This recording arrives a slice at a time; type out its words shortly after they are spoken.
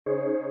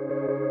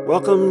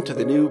Welcome to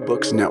the New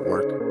Books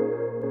Network.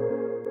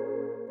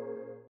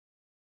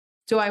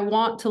 Do I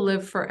want to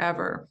live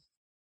forever?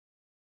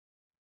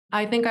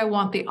 I think I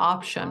want the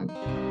option.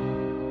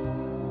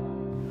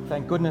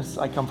 Thank goodness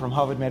I come from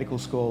Harvard Medical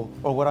School,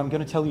 or what I'm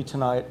going to tell you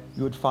tonight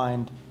you would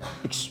find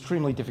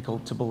extremely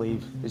difficult to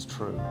believe is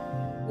true.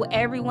 Will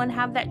everyone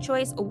have that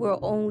choice, or will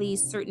only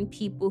certain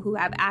people who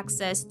have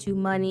access to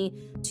money,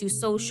 to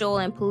social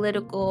and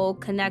political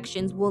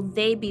connections, will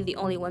they be the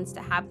only ones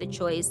to have the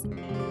choice?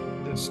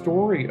 The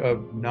story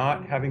of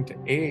not having to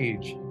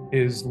age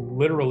is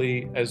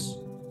literally as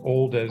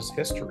old as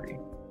history.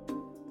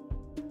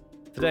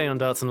 Today on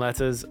Darts and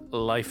Letters,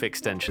 life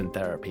extension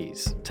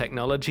therapies,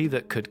 technology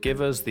that could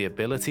give us the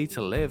ability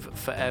to live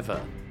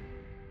forever.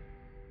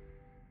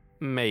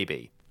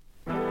 Maybe.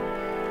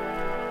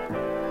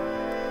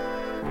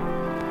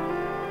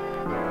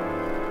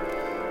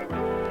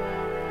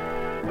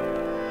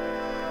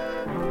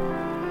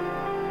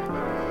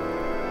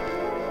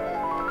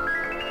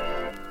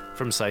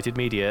 From Cited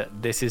Media,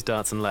 this is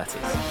Darts and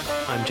Letters.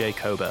 I'm Jay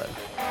Coburn.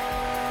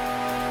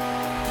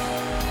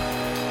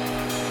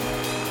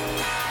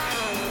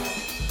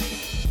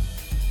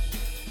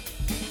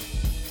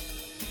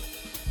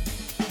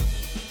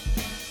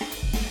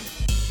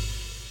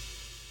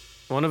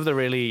 One of the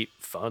really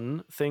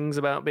fun things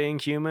about being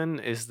human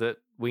is that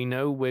we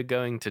know we're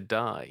going to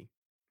die.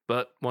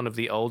 But one of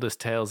the oldest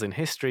tales in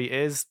history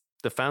is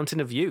the Fountain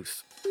of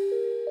Youth.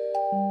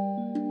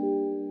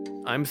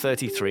 I'm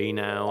 33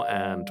 now,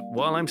 and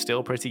while I'm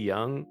still pretty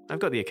young, I've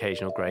got the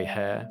occasional grey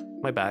hair,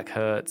 my back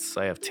hurts,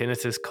 I have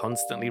tinnitus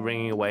constantly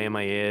ringing away in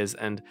my ears,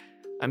 and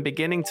I'm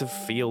beginning to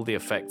feel the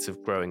effects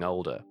of growing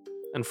older.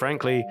 And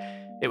frankly,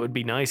 it would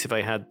be nice if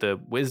I had the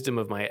wisdom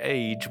of my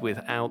age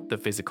without the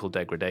physical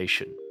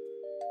degradation.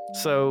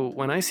 So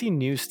when I see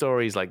news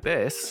stories like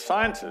this...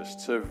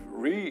 Scientists have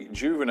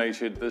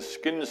rejuvenated the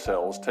skin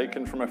cells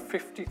taken from a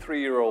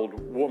 53-year-old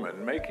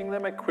woman, making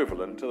them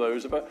equivalent to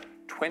those of a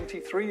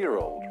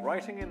 23-year-old,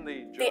 writing in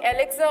the... The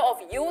elixir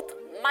of youth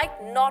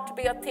might not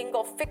be a thing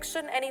of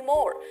fiction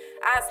anymore,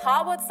 as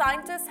Harvard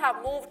scientists have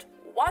moved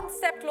one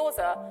step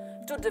closer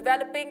to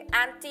developing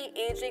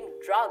anti-aging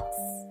drugs.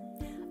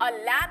 A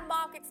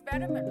landmark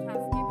experiment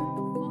has given...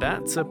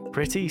 That's a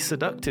pretty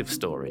seductive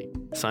story.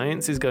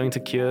 Science is going to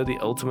cure the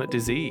ultimate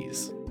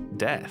disease,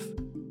 death.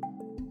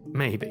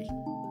 Maybe.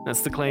 That's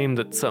the claim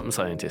that some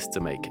scientists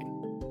are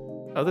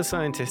making. Other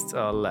scientists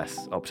are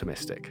less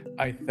optimistic.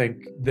 I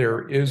think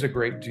there is a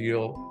great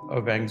deal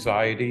of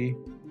anxiety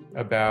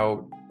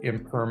about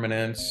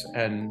impermanence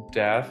and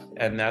death,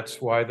 and that's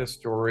why the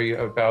story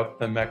about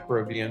the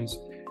Microbians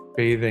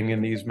bathing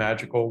in these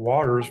magical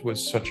waters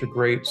was such a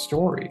great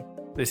story.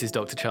 This is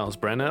Dr. Charles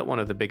Brenner, one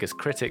of the biggest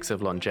critics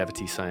of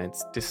longevity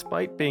science,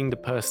 despite being the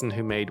person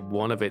who made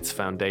one of its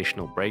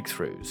foundational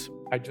breakthroughs.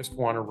 I just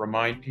want to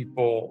remind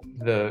people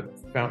the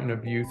Fountain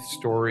of Youth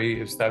story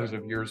is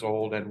thousands of years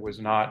old and was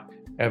not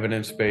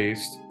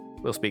evidence-based.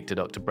 We'll speak to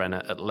Dr.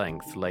 Brenner at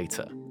length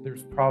later.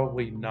 There's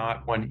probably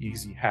not one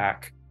easy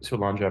hack to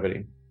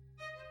longevity.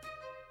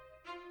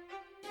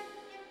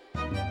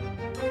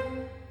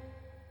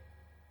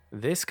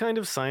 This kind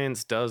of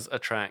science does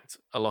attract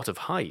a lot of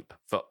hype.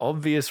 For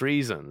obvious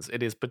reasons,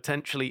 it is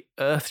potentially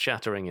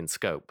earth-shattering in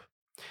scope.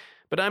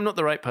 But I'm not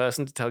the right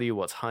person to tell you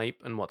what's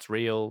hype and what's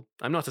real.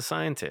 I'm not a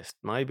scientist.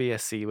 My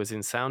BSc was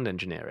in sound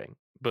engineering.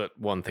 But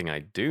one thing I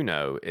do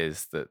know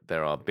is that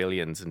there are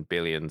billions and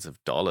billions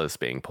of dollars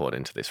being poured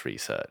into this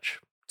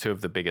research. Two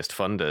of the biggest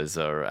funders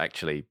are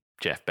actually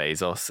Jeff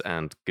Bezos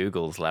and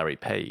Google's Larry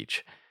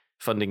Page,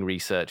 funding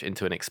research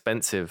into an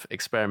expensive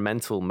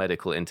experimental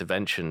medical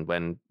intervention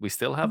when we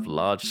still have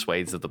large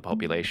swathes of the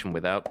population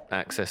without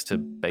access to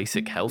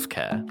basic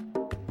healthcare.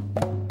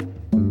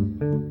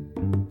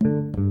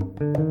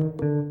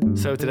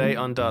 So today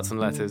on Darts and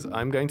Letters,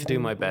 I'm going to do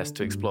my best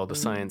to explore the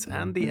science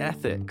and the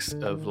ethics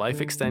of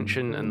life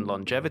extension and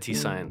longevity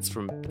science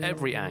from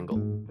every angle.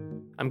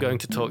 I'm going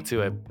to talk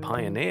to a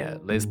pioneer,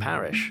 Liz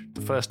Parrish,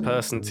 the first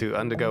person to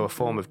undergo a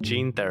form of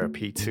gene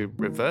therapy to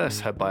reverse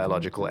her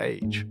biological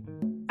age.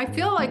 I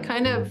feel like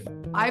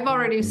I've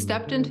already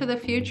stepped into the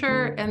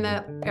future and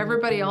that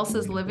everybody else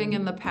is living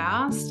in the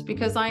past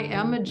because I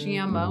am a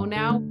GMO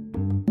now.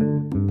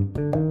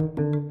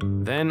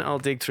 Then I'll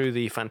dig through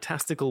the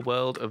fantastical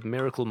world of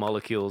miracle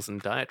molecules and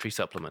dietary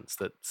supplements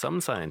that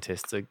some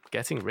scientists are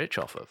getting rich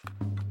off of.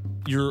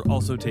 You're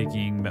also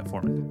taking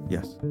metformin?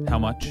 Yes. How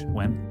much?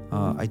 When?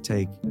 I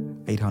take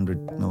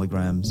 800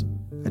 milligrams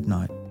at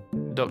night.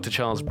 Dr.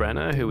 Charles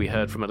Brenner, who we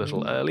heard from a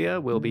little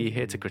earlier, will be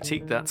here to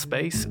critique that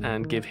space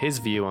and give his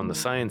view on the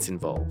science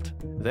involved.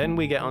 Then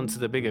we get on to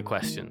the bigger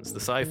questions, the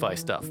sci-fi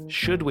stuff.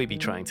 Should we be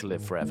trying to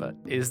live forever?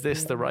 Is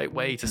this the right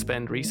way to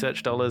spend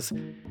research dollars?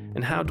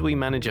 And how do we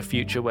manage a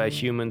future where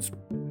humans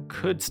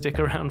could stick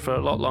around for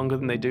a lot longer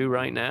than they do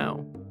right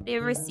now? You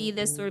ever see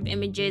this sort of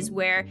images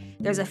where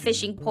there's a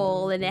fishing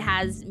pole and it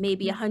has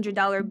maybe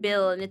 $100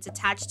 bill and it's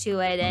attached to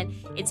it and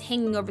it's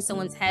hanging over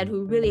someone's head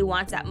who really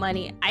wants that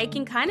money? I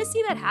can kind of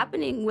see that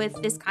happening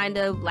with this kind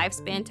of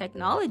lifespan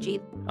technology.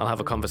 I'll have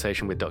a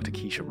conversation with Dr.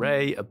 Keisha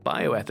Ray, a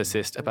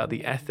bioethicist, about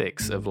the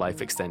ethics of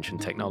life extension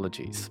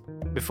technologies.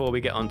 Before we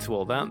get onto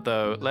all that,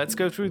 though, let's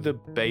go through the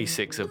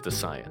basics of the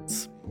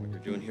science. What you're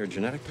doing here,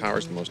 genetic power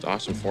is the most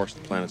awesome force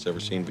the planet's ever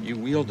seen, but you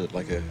wield it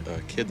like a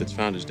kid that's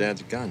found his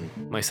dad's gun.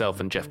 Myself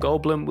and Jeff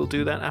Goldblum will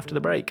do that after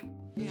the break.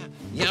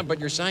 Yeah, but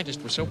your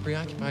scientists were so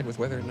preoccupied with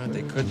whether or not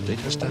they could, they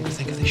just stopped to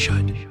think if they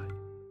should.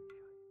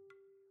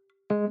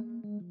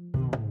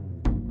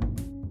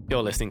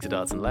 You're listening to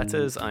Darts and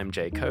Letters. I'm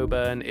Jay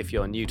Coburn. If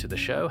you're new to the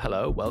show,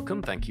 hello,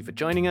 welcome. Thank you for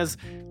joining us.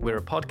 We're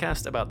a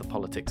podcast about the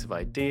politics of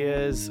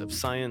ideas, of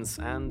science,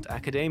 and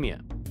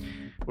academia.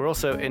 We're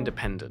also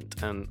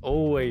independent and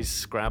always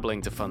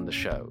scrabbling to fund the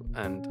show.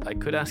 And I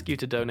could ask you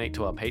to donate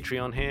to our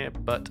Patreon here,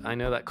 but I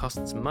know that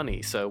costs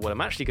money. So what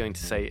I'm actually going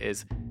to say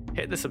is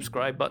hit the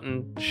subscribe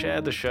button,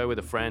 share the show with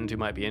a friend who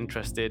might be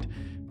interested.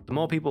 The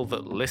more people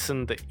that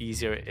listen, the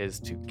easier it is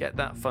to get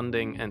that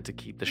funding and to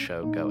keep the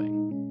show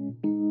going.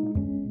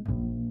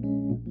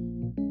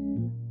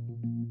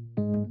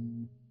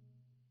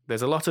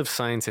 There's a lot of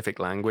scientific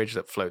language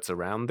that floats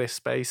around this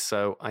space,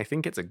 so I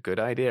think it's a good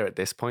idea at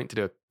this point to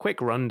do a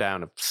quick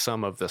rundown of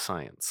some of the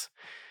science.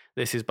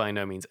 This is by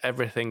no means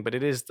everything, but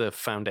it is the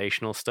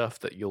foundational stuff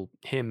that you'll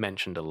hear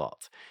mentioned a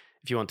lot.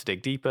 If you want to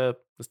dig deeper,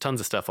 there's tons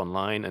of stuff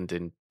online and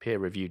in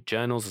peer-reviewed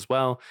journals as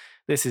well.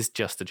 This is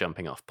just a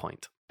jumping-off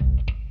point.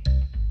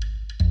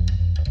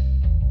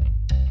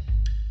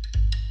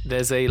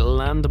 There's a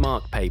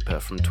landmark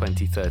paper from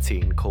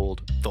 2013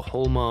 called The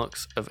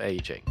Hallmarks of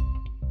Aging.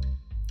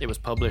 It was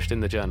published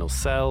in the journal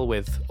Cell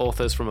with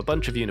authors from a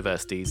bunch of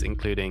universities,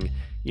 including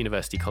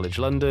University College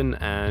London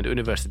and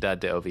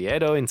Universidad de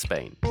Oviedo in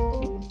Spain.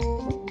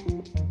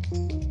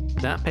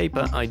 That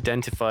paper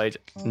identified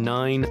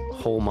 9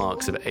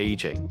 hallmarks of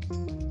aging.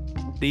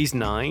 These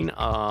 9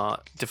 are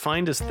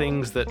defined as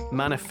things that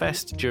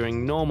manifest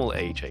during normal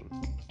aging,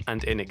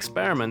 and in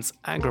experiments,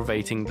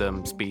 aggravating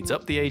them speeds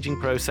up the aging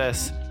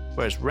process,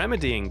 whereas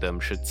remedying them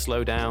should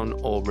slow down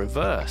or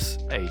reverse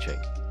aging.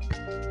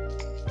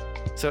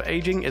 So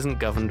aging isn't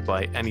governed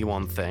by any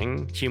one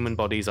thing. Human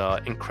bodies are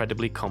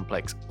incredibly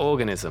complex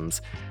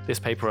organisms. This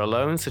paper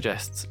alone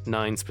suggests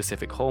 9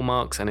 specific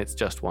hallmarks, and it's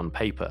just one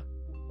paper.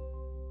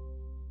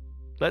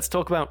 Let's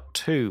talk about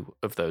 2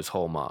 of those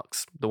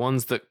hallmarks, the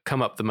ones that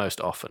come up the most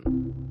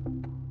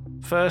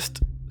often.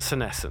 First,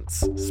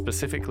 senescence,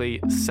 specifically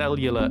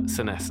cellular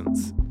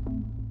senescence.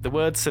 The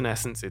word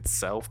senescence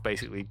itself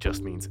basically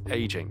just means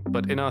aging,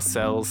 but in our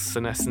cells,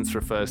 senescence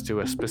refers to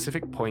a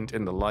specific point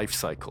in the life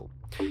cycle.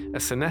 A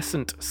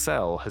senescent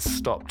cell has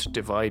stopped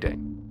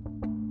dividing.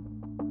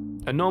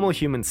 A normal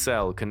human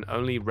cell can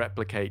only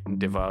replicate and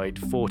divide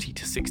 40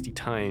 to 60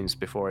 times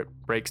before it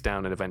breaks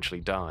down and eventually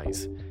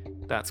dies.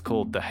 That's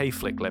called the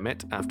Hayflick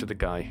limit, after the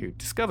guy who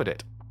discovered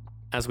it.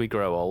 As we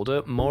grow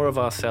older, more of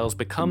our cells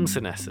become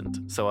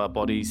senescent, so our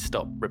bodies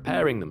stop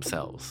repairing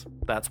themselves.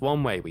 That's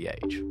one way we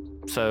age.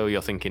 So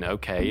you're thinking,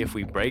 okay, if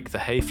we break the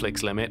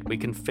Hayflick's limit, we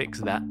can fix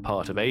that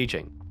part of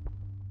aging.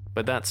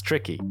 But that's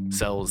tricky.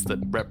 Cells that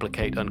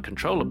replicate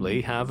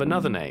uncontrollably have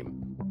another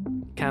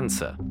name: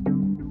 cancer.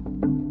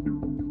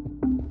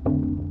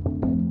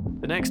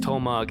 The next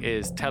hallmark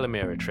is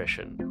telomere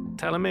attrition.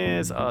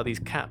 Telomeres are these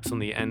caps on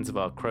the ends of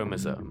our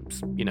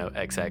chromosomes,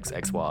 XX,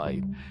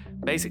 XY.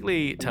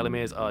 Basically,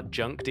 telomeres are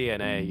junk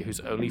DNA whose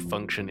only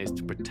function is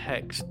to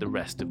protect the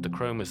rest of the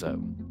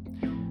chromosome.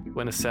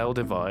 When a cell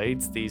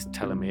divides, these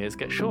telomeres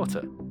get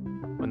shorter.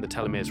 When the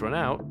telomeres run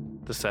out,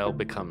 the cell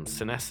becomes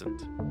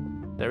senescent.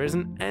 There is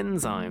an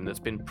enzyme that's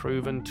been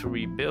proven to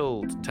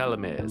rebuild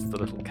telomeres, the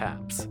little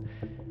caps.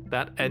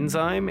 That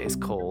enzyme is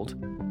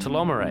called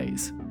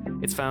telomerase.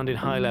 It's found in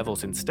high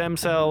levels in stem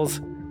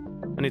cells,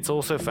 and it's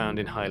also found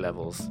in high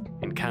levels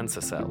in cancer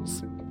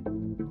cells.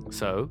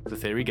 So, the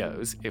theory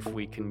goes, if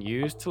we can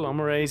use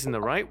telomerase in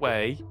the right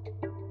way,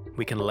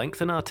 we can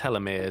lengthen our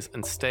telomeres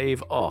and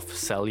stave off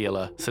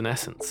cellular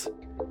senescence.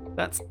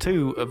 That's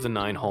 2 of the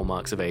 9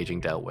 hallmarks of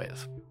aging dealt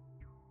with.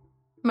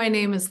 My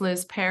name is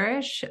Liz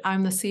Parrish.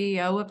 I'm the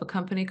CEO of a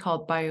company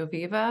called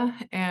BioViva,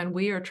 and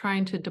we are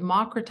trying to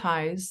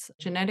democratize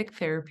genetic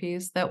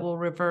therapies that will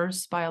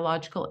reverse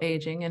biological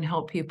aging and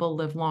help people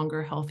live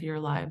longer, healthier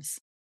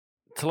lives.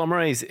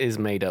 Telomerase is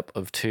made up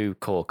of 2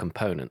 core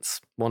components,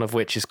 one of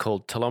which is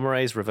called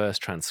telomerase reverse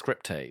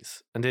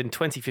transcriptase. And in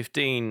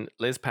 2015,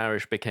 Liz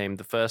Parrish became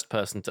the first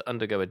person to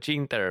undergo a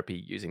gene therapy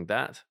using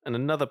that and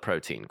another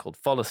protein called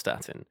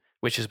follistatin,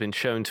 which has been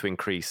shown to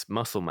increase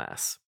muscle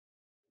mass.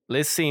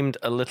 Liz seemed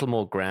a little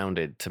more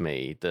grounded to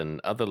me than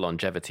other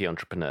longevity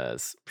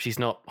entrepreneurs. She's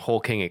not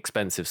hawking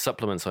expensive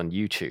supplements on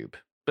YouTube,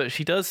 but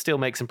she does still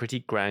make some pretty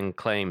grand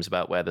claims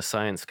about where the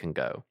science can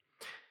go.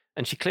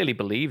 And she clearly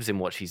believes in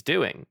what she's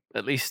doing.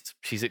 At least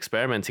she's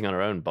experimenting on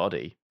her own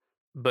body.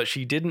 But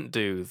she didn't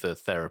do the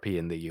therapy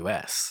in the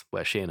US,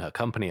 where she and her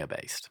company are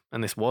based,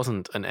 and this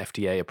wasn't an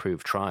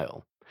FDA-approved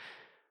trial.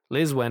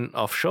 Liz went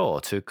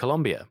offshore to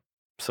Colombia.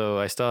 So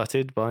I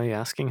started by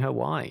asking her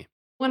why.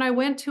 When I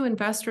went to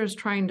investors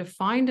trying to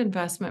find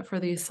investment for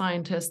these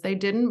scientists, they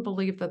didn't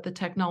believe that the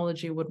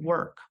technology would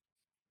work.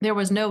 There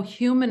was no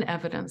human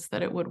evidence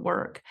that it would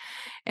work.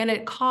 And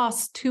it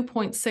costs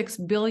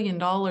 $2.6 billion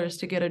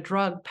to get a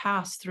drug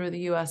passed through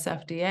the US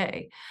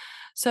FDA.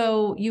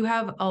 So you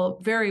have a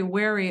very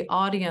wary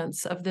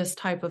audience of this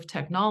type of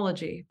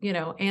technology. You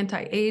know,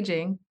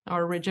 anti-aging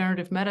or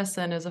regenerative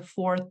medicine is a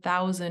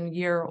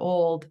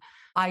 4,000-year-old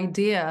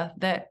idea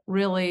that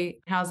really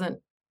hasn't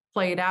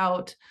played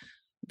out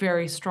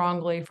very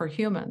strongly for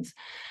humans.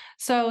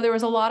 So there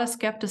was a lot of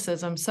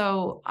skepticism.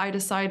 So I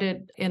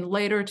decided in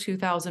later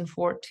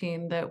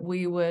 2014 that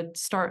we would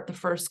start the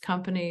first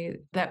company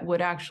that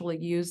would actually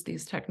use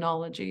these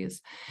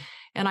technologies.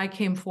 And I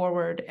came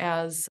forward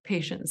as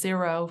patient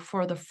zero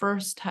for the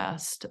first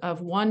test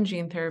of one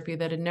gene therapy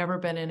that had never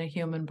been in a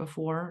human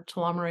before,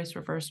 telomerase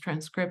reverse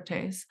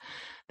transcriptase,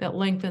 that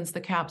lengthens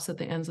the caps at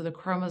the ends of the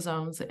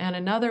chromosomes, and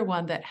another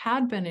one that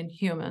had been in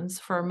humans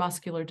for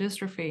muscular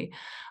dystrophy,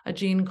 a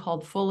gene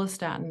called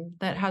follistatin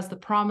that has the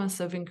promise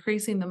of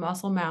increasing the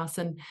muscle mass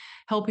and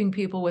helping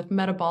people with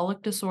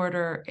metabolic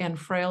disorder and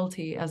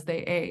frailty as they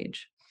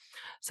age.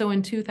 So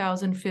in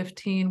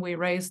 2015, we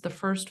raised the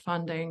first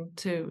funding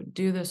to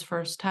do this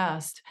first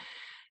test,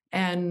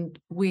 and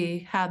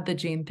we had the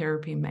gene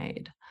therapy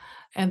made.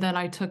 And then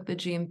I took the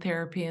gene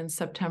therapy in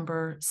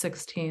September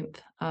 16th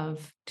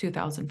of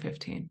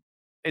 2015.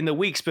 In the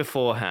weeks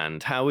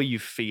beforehand, how were you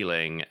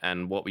feeling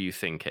and what were you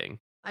thinking?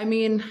 I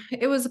mean,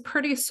 it was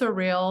pretty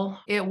surreal.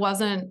 It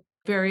wasn't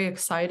very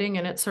exciting,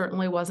 and it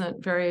certainly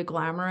wasn't very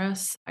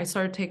glamorous. I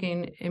started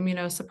taking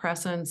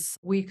immunosuppressants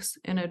weeks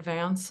in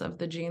advance of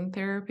the gene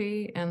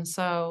therapy. And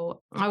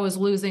so I was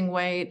losing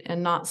weight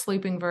and not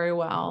sleeping very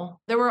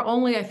well. There were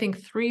only, I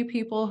think, 3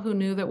 people who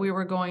knew that we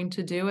were going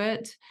to do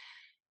it,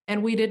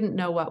 and we didn't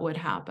know what would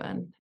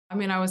happen. I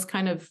mean, I was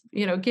kind of,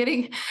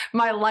 getting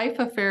my life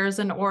affairs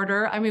in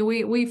order. I mean,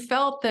 we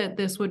felt that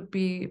this would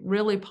be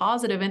really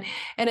positive. And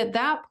at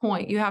that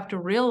point, you have to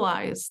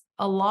realize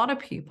a lot of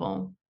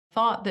people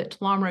thought that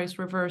telomerase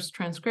reverse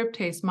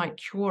transcriptase might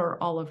cure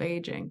all of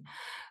aging.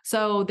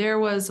 So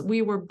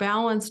we were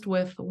balanced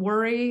with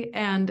worry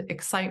and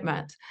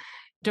excitement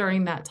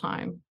during that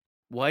time.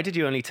 Why did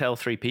you only tell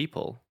 3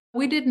 people?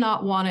 We did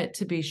not want it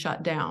to be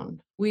shut down.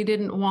 We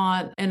didn't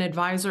want an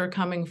advisor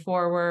coming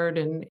forward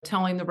and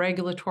telling the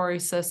regulatory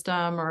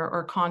system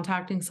or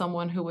contacting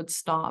someone who would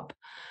stop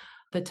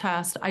the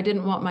test. I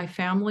didn't want my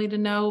family to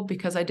know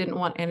because I didn't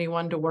want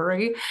anyone to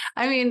worry.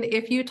 I mean,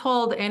 if you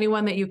told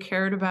anyone that you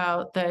cared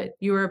about that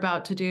you were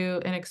about to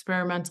do an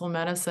experimental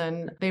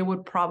medicine, they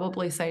would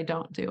probably say,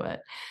 don't do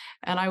it.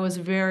 And I was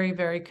very,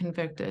 very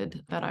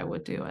convicted that I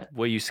would do it.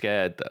 Were you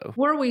scared, though?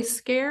 Were we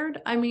scared?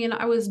 I mean,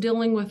 I was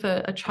dealing with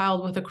a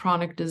child with a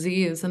chronic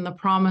disease and the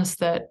promise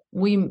that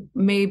we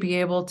may be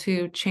able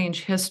to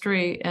change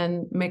history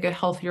and make a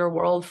healthier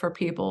world for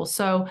people.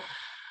 So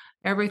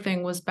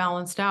everything was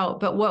balanced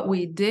out. But what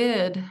we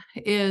did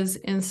is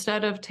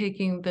instead of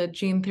taking the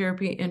gene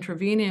therapy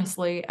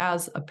intravenously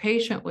as a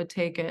patient would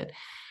take it,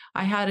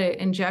 I had it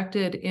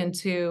injected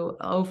into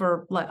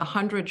over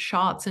 100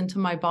 shots into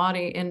my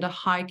body into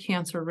high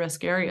cancer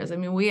risk areas. I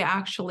mean, we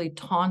actually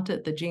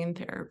taunted the gene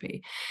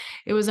therapy.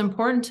 It was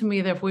important to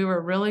me that if we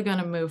were really going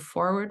to move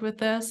forward with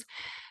this,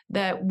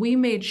 that we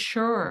made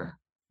sure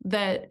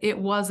that it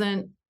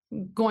wasn't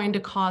going to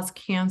cause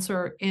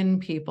cancer in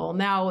people.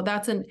 Now,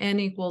 that's an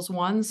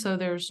N=1, so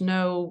there's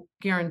no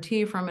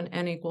guarantee from an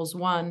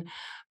N=1,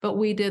 but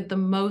we did the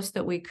most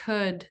that we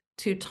could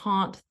to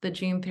taunt the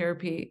gene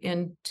therapy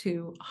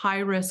into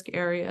high-risk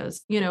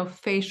areas,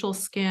 facial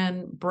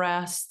skin,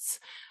 breasts,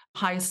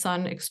 high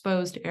sun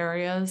exposed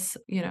areas,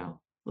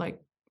 like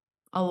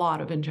a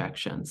lot of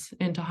injections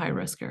into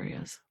high-risk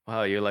areas.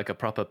 Wow, you're like a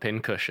proper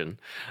pincushion.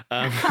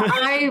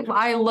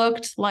 I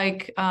looked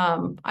like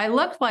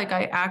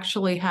I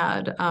actually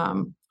had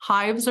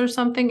hives or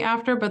something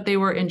after, but they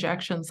were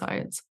injection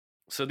sites.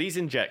 So these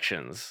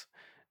injections,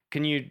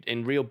 can you,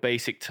 in real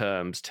basic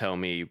terms, tell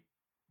me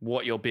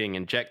what you're being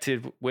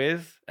injected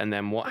with and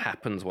then what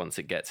happens once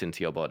it gets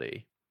into your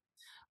body?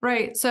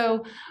 Right.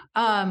 So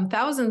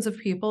thousands of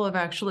people have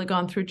actually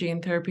gone through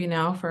gene therapy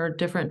now for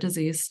different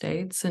disease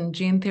states. And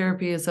gene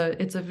therapy is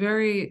it's a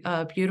very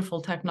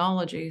beautiful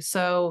technology.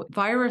 So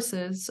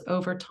viruses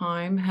over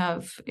time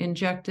have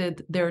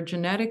injected their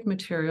genetic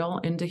material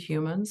into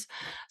humans.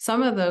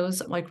 Some of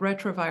those, like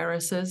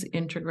retroviruses,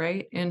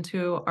 integrate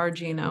into our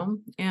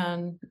genome.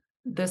 And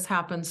this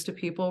happens to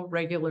people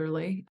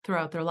regularly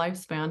throughout their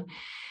lifespan.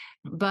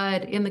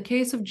 But in the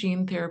case of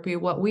gene therapy,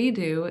 what we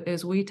do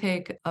is we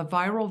take a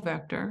viral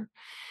vector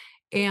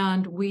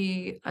and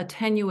we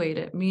attenuate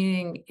it,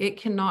 meaning it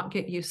cannot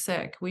get you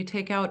sick. We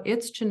take out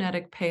its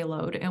genetic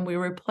payload and we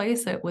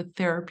replace it with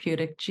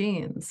therapeutic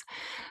genes.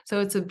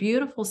 So it's a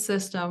beautiful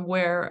system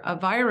where a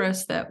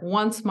virus that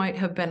once might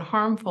have been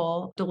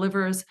harmful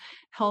delivers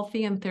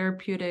healthy and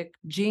therapeutic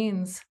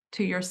genes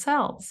to your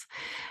cells.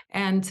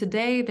 And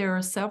today there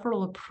are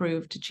several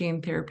approved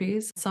gene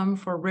therapies, some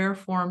for rare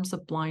forms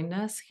of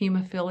blindness,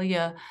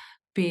 hemophilia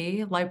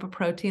B,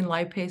 lipoprotein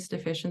lipase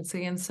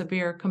deficiency, and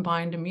severe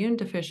combined immune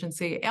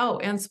deficiency. Oh,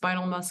 and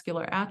spinal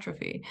muscular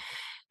atrophy.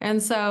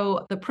 And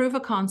so the proof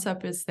of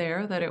concept is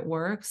there that it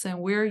works, and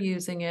we're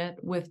using it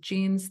with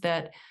genes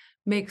that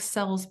make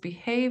cells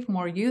behave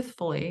more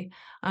youthfully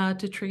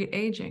to treat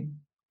aging.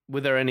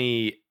 Were there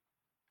any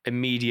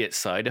immediate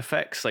side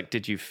effects? Like,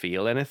 did you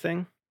feel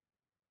anything?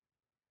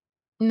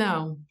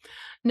 No,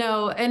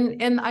 no.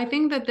 And I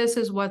think that this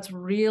is what's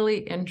really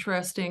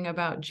interesting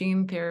about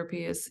gene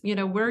therapy is,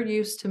 we're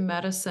used to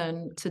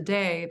medicine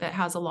today that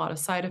has a lot of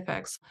side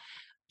effects.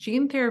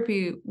 Gene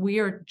therapy, we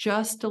are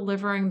just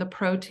delivering the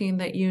protein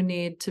that you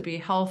need to be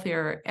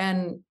healthier,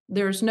 and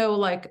there's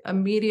no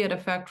immediate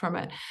effect from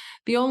it.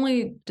 The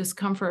only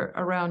discomfort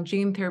around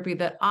gene therapy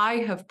that I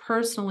have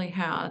personally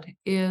had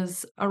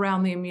is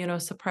around the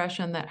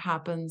immunosuppression that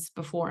happens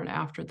before and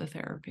after the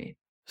therapy.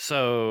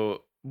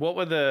 So, what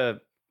were the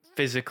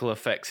physical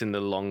effects in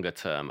the longer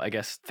term? I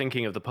guess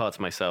thinking of the parts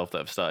of myself that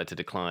have started to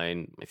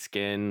decline, my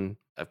skin,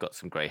 I've got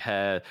some gray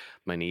hair,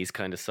 my knees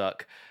kind of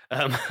suck.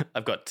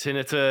 I've got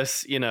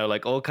tinnitus,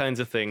 all kinds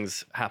of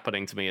things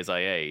happening to me as I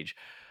age.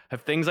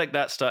 Have things like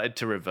that started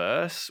to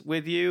reverse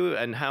with you?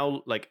 And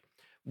how,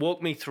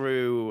 walk me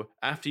through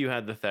after you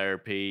had the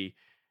therapy,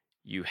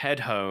 you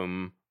head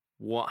home,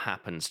 what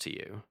happens to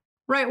you?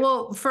 Right.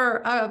 Well, for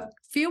a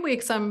few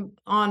weeks, I'm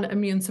on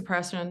immune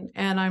suppression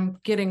and I'm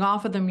getting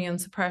off of the immune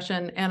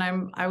suppression. And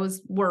I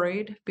was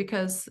worried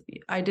because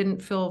I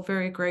didn't feel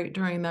very great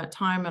during that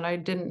time and I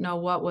didn't know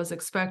what was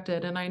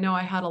expected. And I know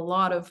I had a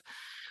lot of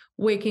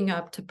waking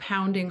up to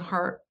pounding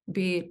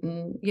heartbeat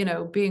and,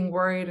 being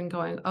worried and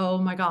going, oh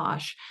my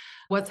gosh,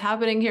 what's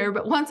happening here?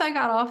 But once I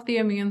got off the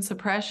immune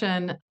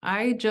suppression,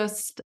 I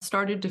just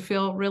started to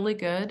feel really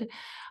good.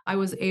 I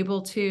was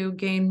able to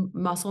gain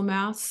muscle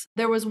mass.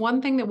 There was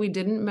one thing that we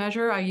didn't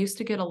measure. I used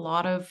to get a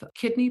lot of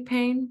kidney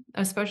pain,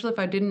 especially if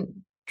I didn't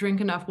drink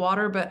enough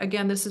water. But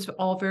again, this is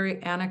all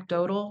very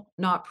anecdotal,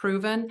 not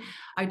proven.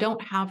 I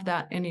don't have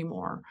that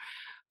anymore.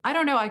 I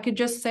don't know. I could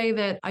just say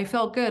that I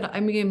felt good.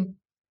 I mean,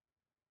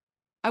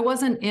 I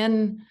wasn't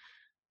in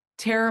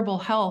terrible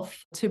health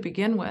to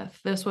begin with.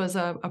 This was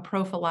a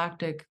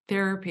prophylactic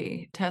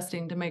therapy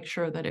testing to make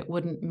sure that it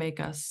wouldn't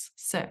make us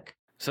sick.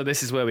 So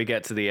this is where we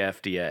get to the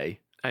FDA.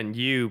 And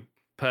you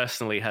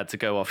personally had to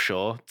go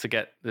offshore to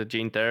get the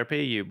gene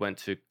therapy. You went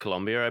to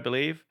Colombia, I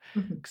believe,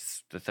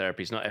 because the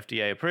therapy is not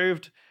FDA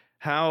approved.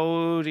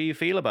 How do you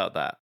feel about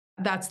that?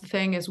 That's the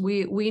thing is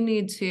we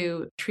need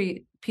to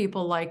treat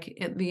people like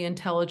the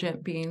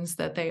intelligent beings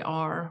that they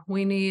are.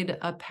 We need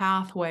a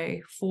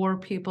pathway for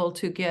people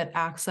to get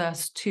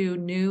access to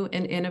new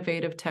and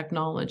innovative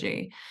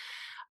technology.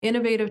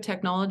 Innovative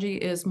technology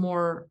is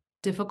more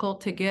difficult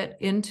to get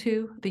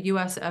into the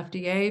US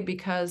FDA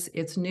because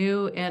it's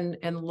new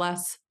and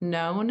less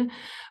known.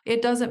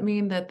 It doesn't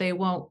mean that they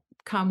won't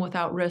come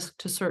without risk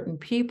to certain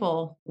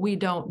people. We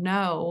don't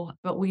know,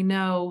 but we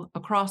know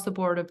across the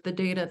board of the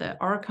data that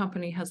our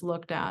company has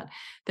looked at,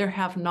 there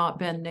have not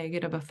been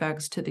negative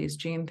effects to these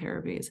gene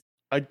therapies.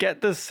 I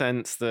get the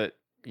sense that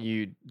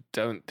you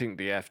don't think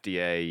the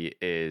FDA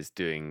is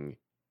doing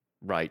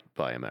right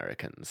by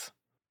Americans.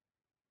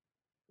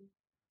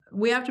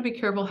 We have to be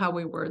careful how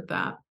we word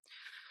that.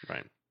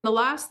 Right. The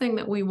last thing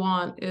that we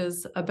want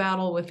is a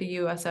battle with the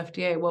US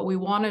FDA. What we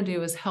want to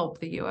do is help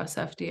the US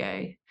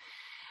FDA.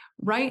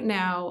 Right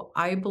now,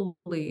 I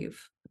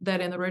believe that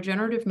in the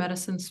regenerative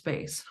medicine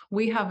space,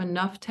 we have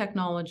enough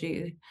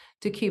technology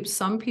to keep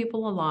some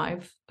people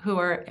alive who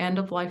are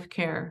end-of-life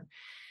care.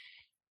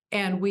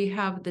 And we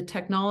have the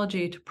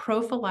technology to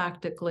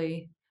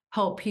prophylactically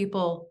help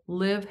people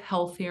live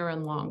healthier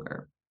and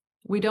longer.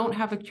 We don't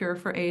have a cure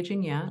for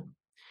aging yet,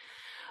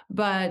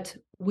 but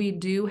we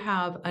do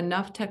have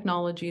enough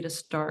technology to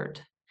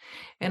start.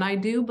 And I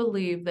do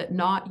believe that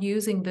not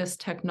using this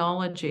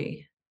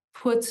technology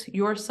puts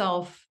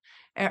yourself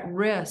at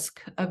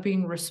risk of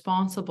being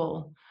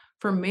responsible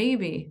for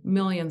maybe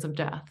millions of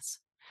deaths.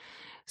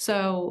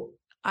 So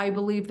I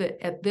believe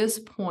that at this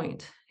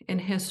point in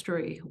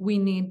history, we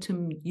need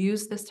to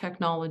use this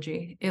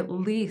technology at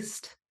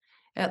least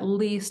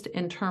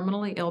in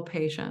terminally ill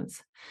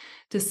patients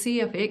to see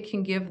if it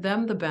can give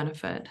them the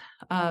benefit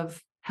of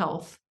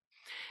health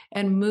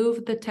and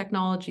move the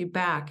technology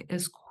back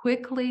as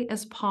quickly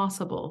as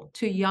possible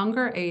to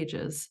younger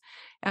ages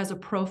as a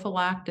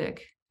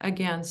prophylactic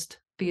against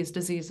these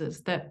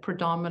diseases that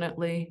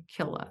predominantly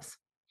kill us.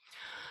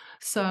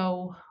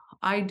 So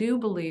I do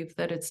believe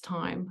that it's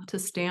time to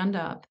stand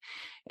up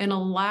and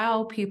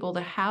allow people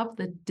to have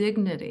the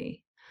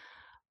dignity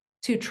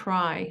to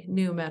try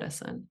new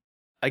medicine.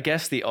 I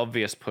guess the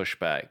obvious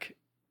pushback,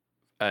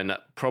 and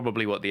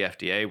probably what the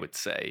FDA would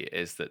say,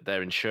 is that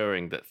they're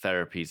ensuring that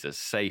therapies are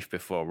safe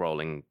before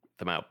rolling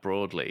them out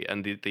broadly.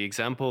 And the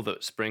example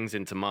that springs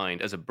into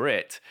mind as a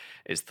Brit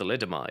is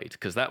thalidomide,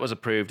 because that was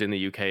approved in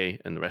the UK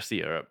and the rest of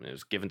Europe. It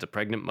was given to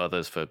pregnant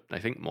mothers for, I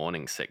think,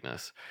 morning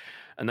sickness.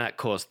 And that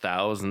caused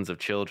thousands of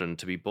children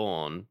to be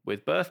born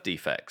with birth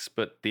defects.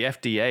 But the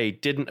FDA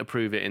didn't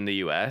approve it in the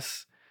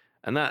US,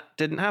 and that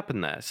didn't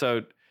happen there.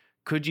 So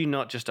could you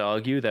not just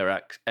argue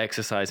they're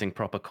exercising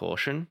proper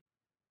caution?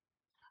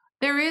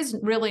 There is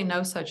really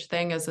no such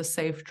thing as a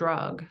safe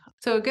drug.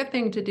 So a good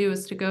thing to do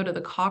is to go to the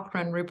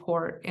Cochrane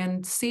report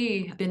and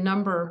see the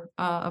number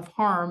of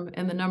harm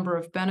and the number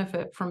of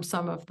benefit from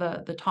some of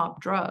the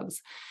top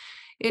drugs.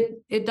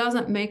 It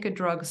doesn't make a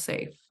drug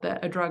safe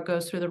that a drug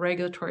goes through the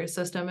regulatory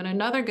system. And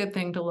another good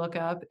thing to look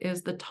up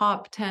is the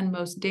top 10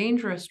 most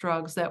dangerous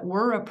drugs that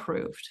were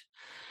approved.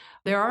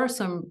 There are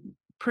some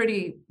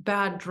pretty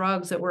bad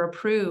drugs that were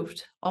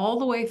approved all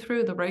the way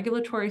through the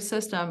regulatory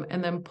system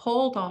and then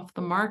pulled off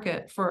the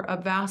market for a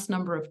vast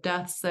number of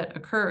deaths that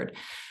occurred.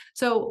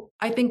 So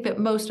I think that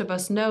most of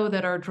us know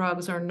that our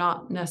drugs are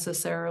not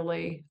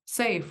necessarily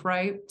safe,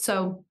 right?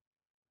 So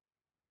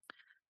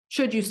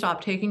should you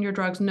stop taking your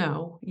drugs?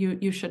 No,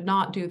 you should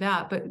not do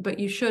that, but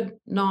you should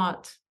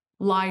not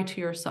lie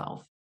to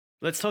yourself.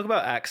 Let's talk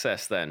about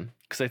access then,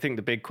 because I think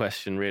the big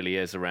question really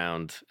is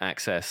around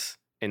access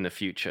in the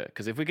future.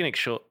 Because if we can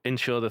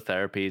ensure the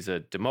therapies are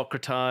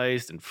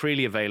democratized and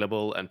freely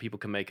available and people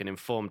can make an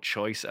informed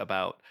choice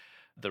about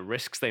the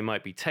risks they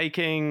might be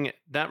taking,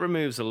 that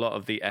removes a lot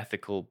of the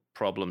ethical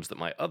problems that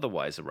might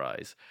otherwise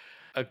arise.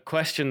 A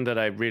question that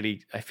I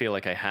feel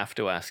like I have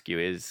to ask you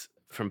is,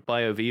 from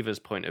BioViva's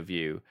point of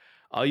view,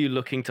 are you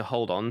looking to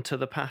hold on to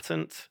the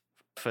patent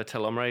for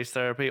telomerase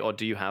therapy, or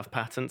do you have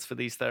patents for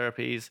these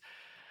therapies,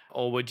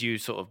 or would you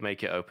sort of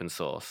make it open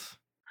source?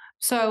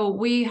 So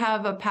we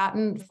have a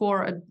patent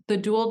for the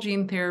dual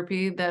gene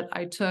therapy that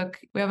I took.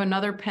 We have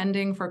another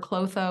pending for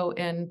clotho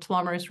and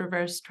telomerase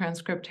reverse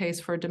transcriptase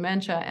for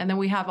dementia. And then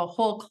we have a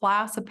whole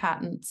class of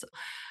patents,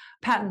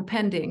 patent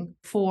pending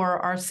for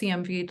our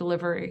CMV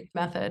delivery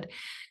method.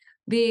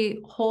 The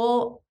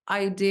whole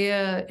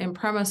idea and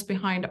premise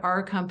behind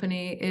our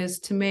company is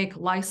to make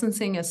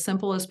licensing as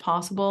simple as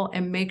possible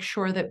and make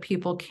sure that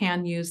people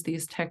can use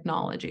these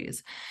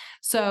technologies.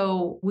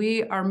 So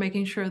we are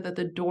making sure that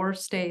the door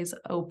stays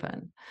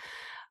open,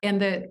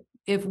 and that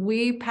if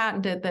we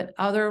patent it, that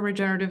other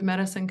regenerative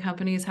medicine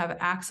companies have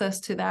access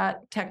to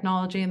that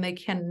technology and they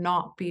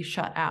cannot be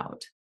shut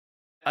out.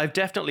 I've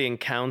definitely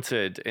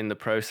encountered in the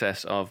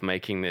process of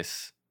making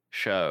this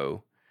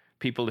show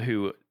people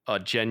who are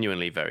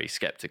genuinely very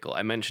skeptical.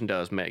 I mentioned I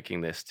was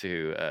making this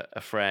to a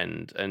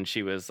friend, and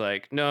she was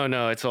like,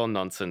 no, it's all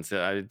nonsense.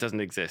 It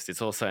doesn't exist.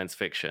 It's all science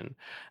fiction.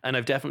 And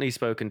I've definitely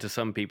spoken to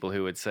some people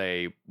who would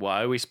say,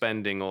 why are we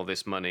spending all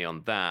this money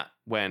on that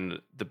when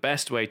the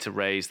best way to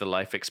raise the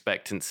life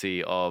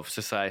expectancy of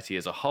society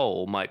as a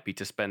whole might be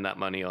to spend that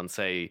money on,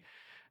 say,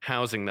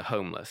 housing the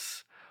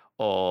homeless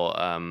or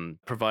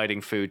providing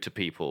food to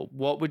people?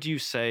 What would you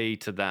say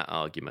to that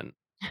argument?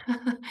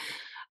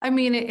 I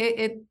mean,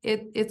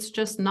 it's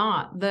just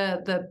not.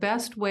 The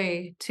best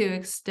way to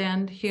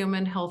extend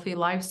human healthy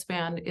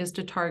lifespan is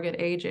to target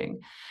aging.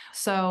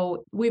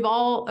 So we've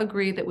all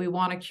agreed that we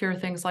want to cure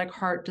things like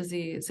heart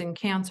disease and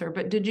cancer.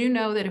 But did you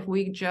know that if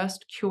we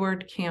just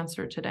cured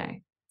cancer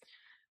today,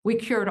 we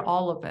cured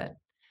all of it,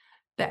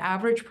 the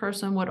average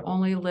person would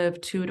only live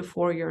 2 to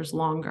 4 years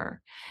longer.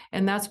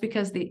 And that's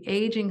because the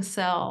aging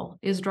cell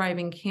is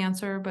driving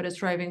cancer, but it's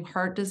driving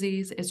heart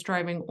disease, it's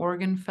driving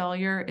organ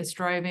failure, it's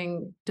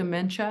driving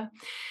dementia.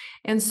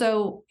 And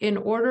so in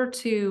order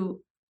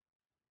to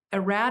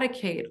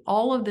eradicate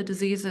all of the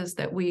diseases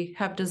that we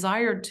have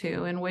desired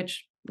to, in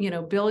which,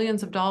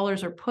 billions of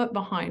dollars are put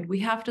behind,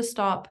 we have to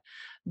stop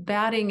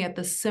batting at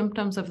the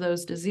symptoms of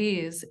those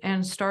diseases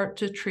and start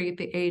to treat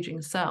the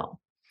aging cell.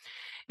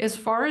 As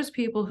far as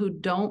people who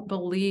don't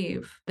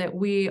believe that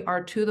we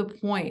are to the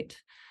point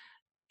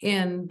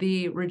in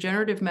the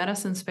regenerative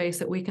medicine space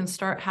that we can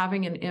start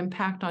having an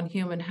impact on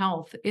human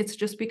health, it's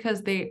just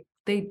because they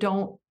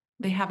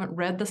haven't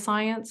read the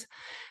science.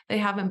 They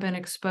haven't been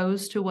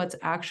exposed to what's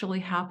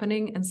actually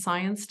happening in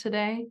science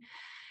today.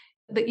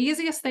 The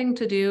easiest thing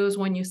to do is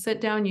when you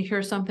sit down, you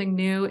hear something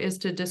new, is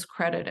to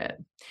discredit it,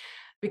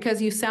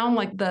 because you sound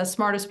like the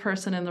smartest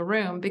person in the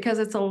room, because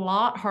it's a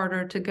lot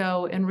harder to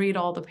go and read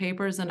all the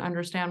papers and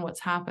understand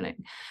what's happening.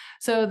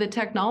 So the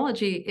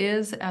technology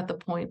is at the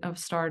point of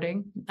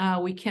starting.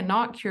 We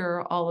cannot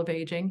cure all of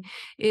aging.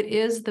 It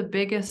is the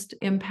biggest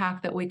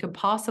impact that we could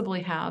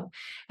possibly have,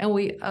 and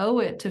we owe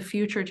it to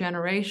future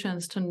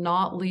generations to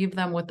not leave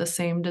them with the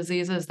same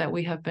diseases that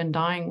we have been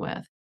dying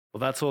with. Well,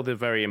 that's all the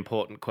very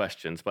important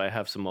questions, but I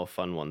have some more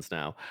fun ones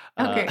now.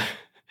 Okay.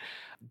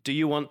 Do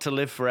you want to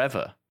live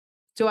forever?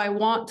 Do I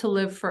want to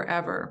live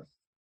forever?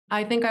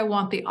 I think I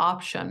want the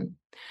option.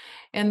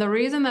 And the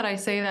reason that I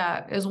say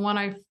that is when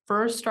I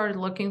first started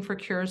looking for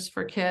cures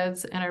for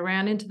kids and I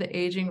ran into the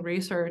aging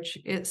research,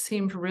 it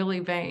seemed really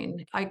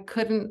vain. I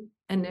couldn't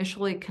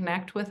initially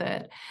connect with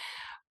it.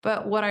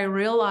 But what I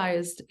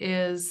realized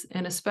is,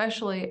 and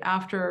especially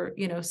after,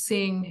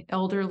 seeing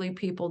elderly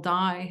people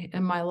die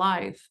in my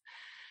life,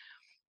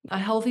 A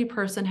healthy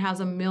person has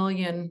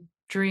 1,000,000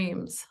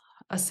 dreams.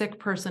 A sick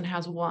person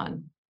has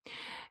one.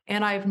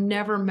 And I've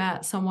never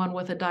met someone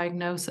with a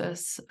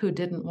diagnosis who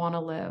didn't want to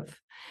live.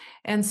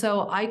 And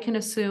so I can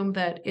assume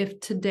that if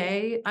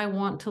today I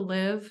want to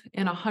live,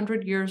 in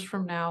 100 years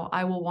from now,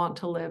 I will want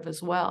to live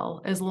as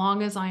well, as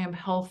long as I am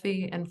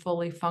healthy and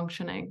fully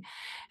functioning.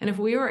 And if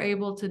we are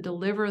able to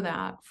deliver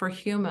that for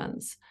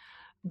humans,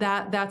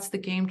 that's the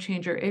game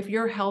changer. If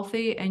you're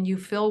healthy and you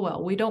feel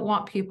well, we don't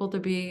want people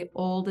to be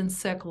old and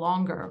sick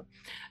longer.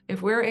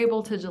 If we're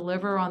able to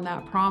deliver on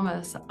that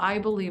promise, I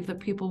believe that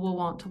people will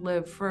want to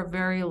live for a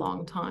very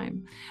long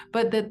time,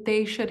 but that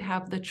they should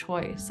have the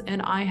choice,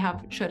 and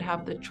should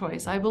have the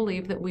choice. I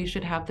believe that we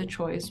should have the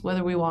choice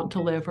whether we want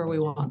to live or we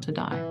want to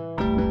die.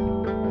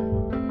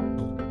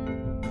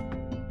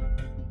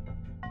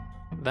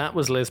 That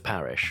was Liz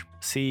Parrish,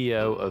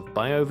 CEO of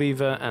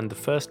BioViva and the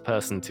first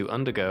person to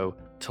undergo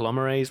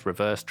telomerase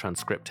reverse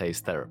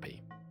transcriptase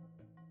therapy.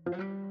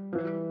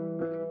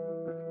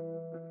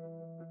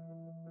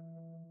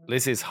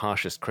 Liz's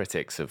harshest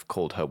critics have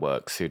called her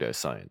work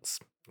pseudoscience.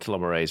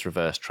 Telomerase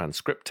reverse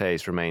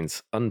transcriptase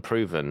remains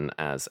unproven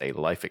as a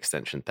life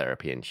extension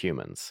therapy in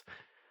humans.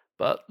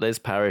 But Liz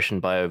Parrish and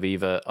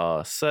BioViva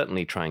are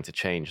certainly trying to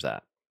change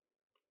that.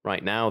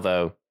 Right now,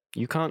 though,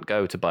 you can't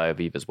go to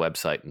BioViva's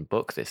website and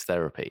book this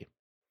therapy.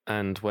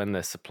 And when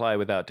there's supply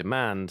without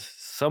demand,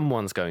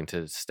 someone's going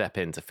to step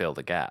in to fill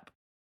the gap.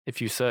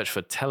 If you search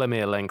for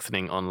telomere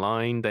lengthening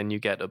online, then you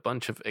get a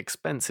bunch of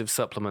expensive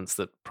supplements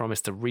that promise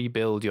to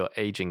rebuild your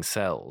aging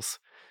cells.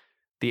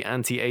 The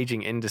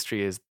anti-aging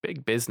industry is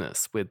big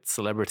business, with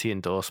celebrity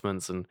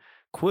endorsements and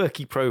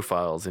quirky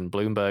profiles in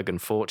Bloomberg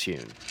and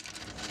Fortune.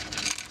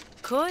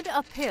 Could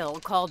a pill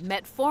called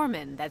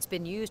metformin that's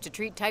been used to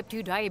treat type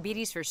 2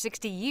 diabetes for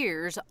 60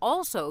 years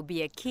also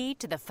be a key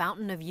to the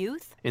fountain of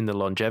youth? In the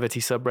longevity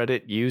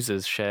subreddit,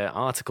 users share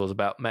articles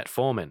about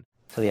metformin.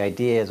 So the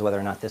idea is whether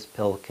or not this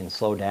pill can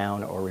slow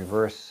down or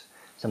reverse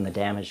some of the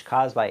damage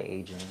caused by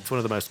aging. It's one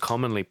of the most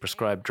commonly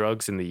prescribed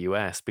drugs in the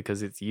US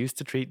because it's used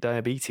to treat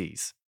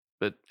diabetes.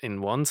 But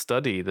in one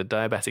study, the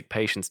diabetic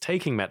patients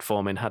taking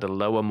metformin had a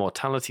lower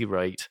mortality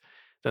rate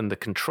than the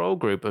control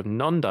group of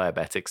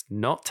non-diabetics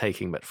not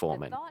taking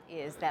metformin. The thought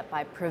is that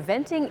by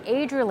preventing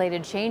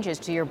age-related changes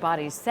to your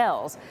body's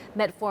cells,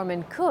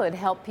 metformin could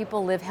help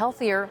people live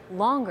healthier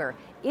longer,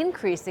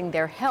 increasing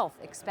their health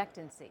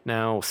expectancy.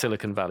 Now,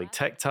 Silicon Valley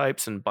tech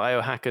types and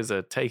biohackers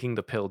are taking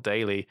the pill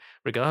daily,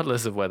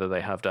 regardless of whether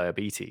they have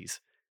diabetes.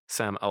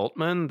 Sam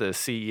Altman, the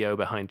CEO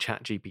behind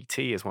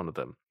ChatGPT, is one of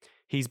them.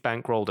 He's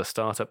bankrolled a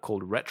startup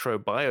called Retro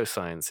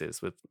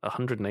Biosciences with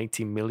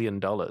 $180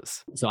 million.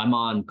 So I'm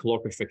on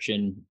caloric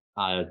restriction,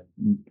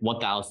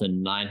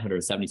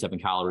 1,977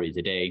 calories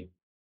a day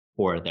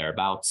or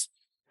thereabouts.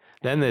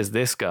 Then there's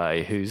this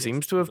guy who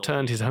seems to have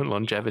turned his own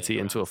longevity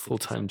into a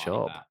full-time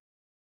job.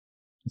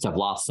 So I've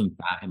lost some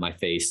fat in my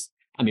face.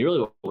 I mean,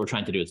 really what we're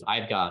trying to do is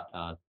I've got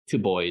 2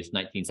 boys,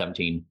 19,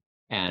 17,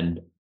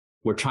 and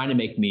we're trying to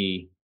make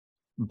me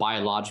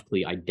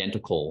biologically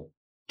identical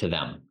to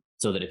them.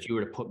 So that if you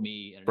were to put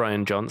me...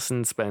 Brian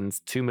Johnson spends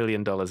 $2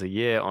 million a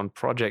year on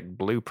Project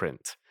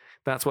Blueprint.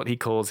 That's what he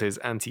calls his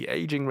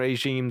anti-aging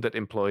regime that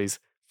employs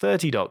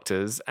 30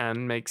 doctors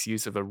and makes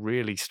use of a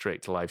really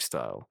strict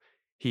lifestyle.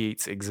 He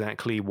eats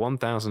exactly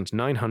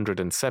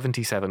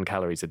 1,977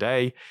 calories a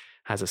day,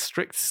 has a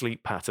strict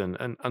sleep pattern,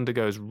 and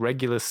undergoes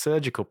regular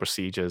surgical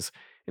procedures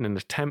in an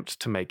attempt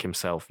to make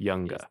himself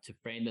younger. To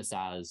frame this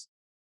as,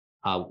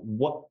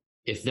 what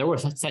if there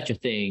was such a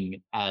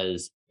thing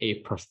as a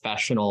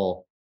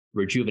professional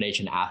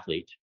rejuvenation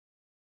athlete,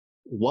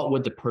 what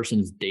would the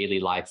person's daily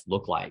life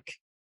look like?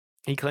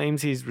 He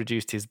claims he's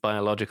reduced his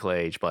biological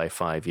age by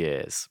 5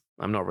 years.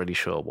 I'm not really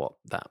sure what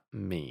that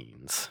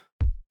means.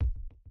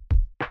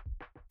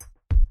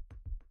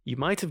 You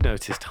might have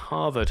noticed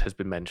Harvard has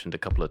been mentioned a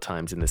couple of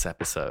times in this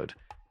episode.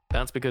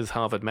 That's because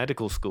Harvard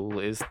Medical School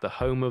is the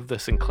home of the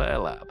Sinclair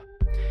Lab.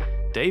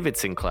 David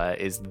Sinclair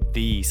is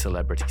the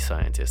celebrity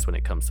scientist when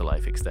it comes to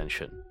life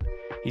extension.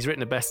 He's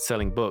written a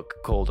best-selling book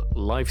called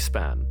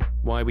Lifespan: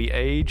 Why We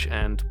Age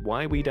and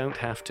Why We Don't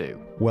Have to.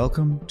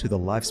 Welcome to the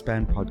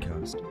Lifespan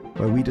podcast,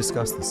 where we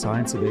discuss the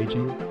science of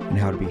aging and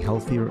how to be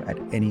healthier at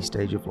any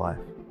stage of life.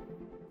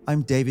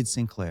 I'm David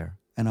Sinclair,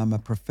 and I'm a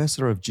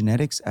professor of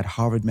genetics at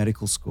Harvard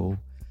Medical School,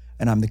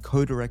 and I'm the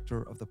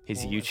co-director of the...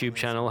 His YouTube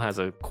channel has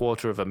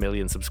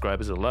 250,000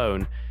 subscribers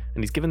alone,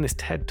 and he's given this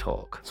TED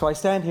Talk. So I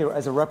stand here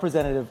as a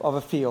representative of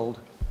a field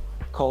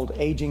called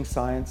aging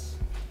science,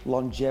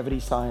 longevity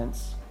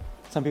science.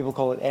 Some people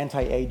call it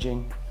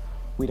anti-aging.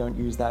 We don't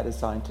use that as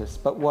scientists.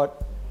 But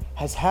what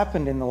has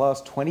happened in the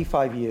last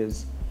 25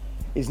 years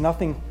is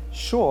nothing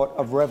short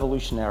of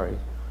revolutionary.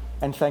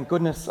 And thank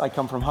goodness I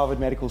come from Harvard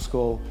Medical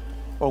School,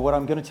 or what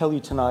I'm going to tell you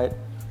tonight,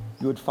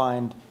 you would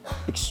find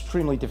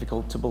extremely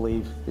difficult to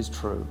believe is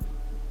true.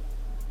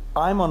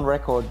 I'm on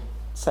record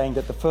saying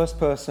that the first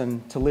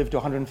person to live to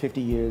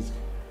 150 years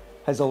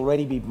has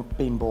already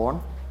been born.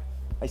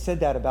 I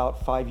said that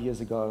about 5 years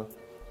ago.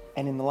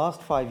 And in the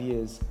last 5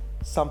 years,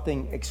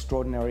 something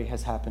extraordinary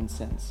has happened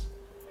since.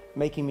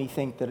 making me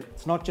think that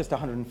it's not just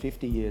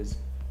 150 years.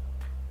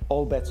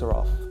 All bets are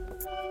off.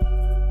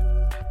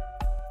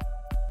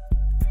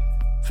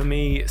 For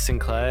me,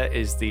 Sinclair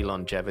is the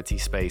longevity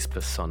space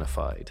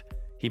personified.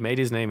 He made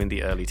his name in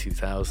the early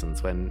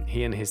 2000s when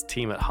he and his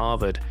team at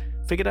Harvard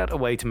figured out a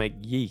way to make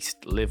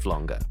yeast live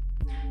longer.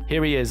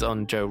 Here he is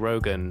on Joe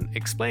Rogan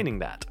explaining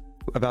that.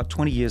 About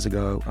 20 years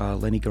ago,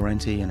 Lenny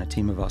Guarente and a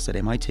team of us at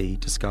MIT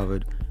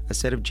discovered a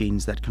set of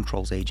genes that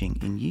controls aging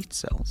in yeast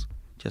cells,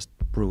 just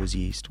brewer's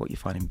yeast, what you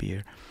find in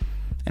beer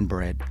and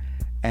bread.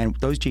 And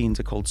those genes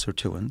are called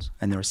sirtuins,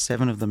 and there are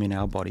 7 of them in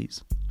our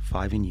bodies,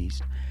 5 in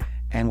yeast.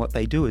 And what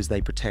they do is they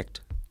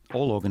protect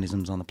all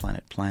organisms on the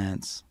planet,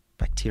 plants,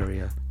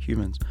 bacteria,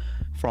 humans,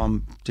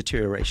 from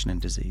deterioration and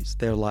disease.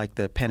 They're like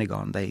the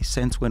Pentagon. They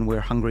sense when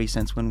we're hungry,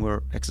 sense when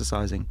we're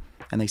exercising,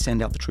 and they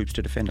send out the troops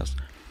to defend us.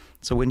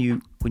 So when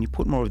you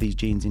put more of these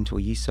genes into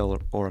a yeast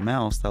cell or a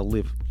mouse, they'll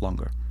live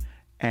longer.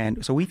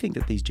 And so we think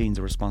that these genes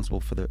are responsible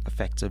for the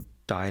effects of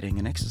dieting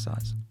and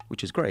exercise,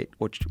 which is great.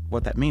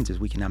 What that means is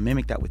we can now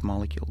mimic that with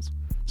molecules.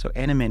 So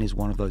NMN is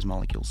one of those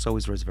molecules, so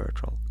is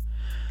resveratrol.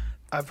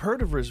 I've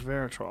heard of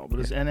resveratrol, but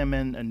is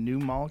NMN a new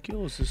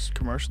molecule? Is this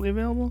commercially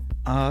available?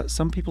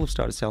 Some people have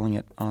started selling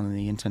it on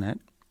the internet.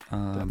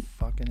 The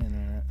fucking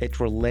internet. It's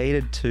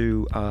related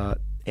to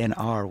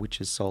NR, which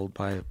is sold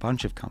by a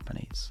bunch of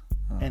companies.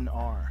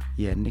 NR?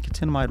 Yeah,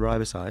 nicotinamide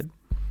riboside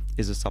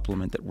is a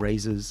supplement that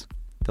raises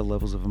the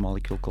levels of a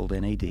molecule called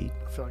NAD.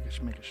 I feel like I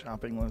should make a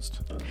shopping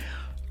list.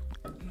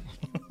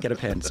 Get a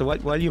pen. So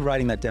while you're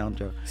writing that down,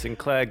 Joe.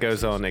 Sinclair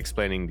goes on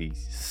explaining the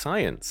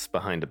science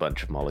behind a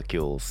bunch of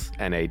molecules,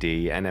 NAD,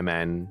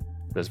 NMN,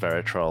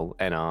 resveratrol,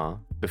 NR,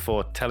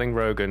 before telling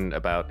Rogan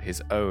about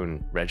his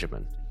own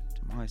regimen.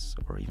 To mice,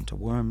 or even to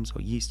worms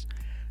or yeast,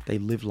 they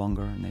live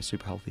longer and they're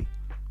super healthy.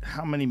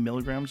 How many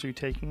milligrams are you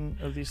taking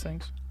of these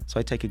things? So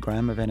I take a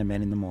gram of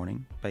NMN in the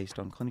morning based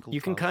on clinical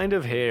You can kind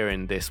of hear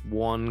in this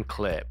one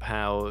clip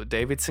how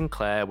David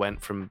Sinclair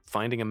went from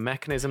finding a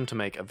mechanism to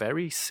make a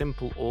very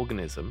simple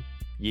organism,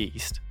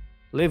 yeast,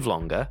 live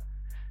longer,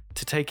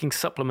 to taking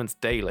supplements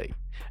daily.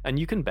 And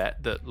you can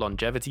bet that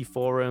longevity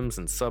forums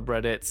and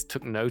subreddits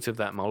took note of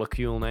that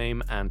molecule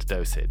name and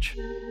dosage.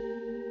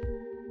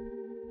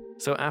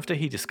 So after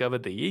he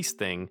discovered the yeast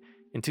thing,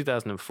 in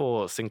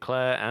 2004,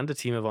 Sinclair and a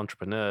team of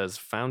entrepreneurs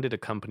founded a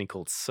company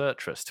called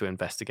Certrus to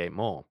investigate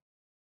more.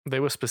 They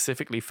were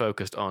specifically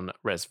focused on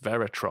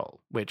resveratrol,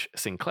 which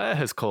Sinclair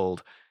has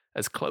called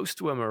as close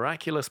to a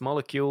miraculous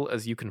molecule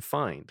as you can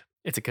find.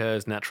 It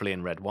occurs naturally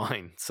in red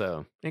wine,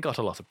 so it got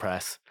a lot of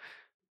press.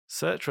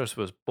 Certrus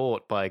was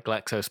bought by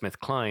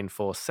GlaxoSmithKline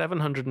for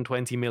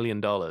 $720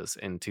 million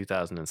in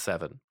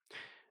 2007.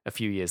 A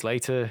few years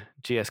later,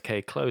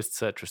 GSK closed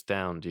Certrus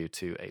down due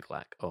to a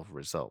lack of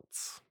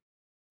results.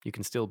 You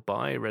can still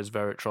buy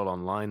resveratrol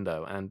online,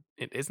 though, and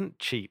it isn't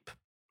cheap.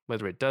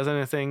 Whether it does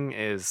anything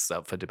is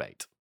up for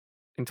debate.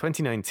 In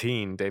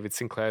 2019, David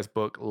Sinclair's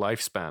book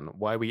Lifespan,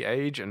 Why We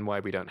Age and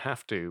Why We Don't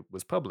Have to,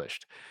 was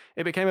published.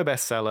 It became a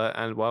bestseller,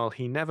 and while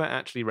he never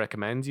actually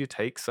recommends you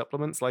take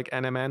supplements like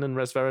NMN and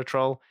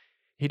resveratrol,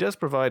 he does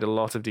provide a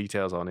lot of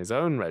details on his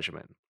own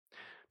regimen.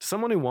 To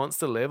someone who wants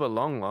to live a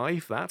long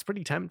life, that's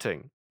pretty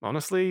tempting.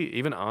 Honestly,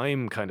 even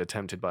I'm kind of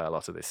tempted by a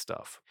lot of this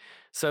stuff.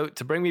 So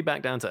to bring me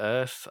back down to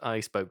earth, I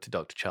spoke to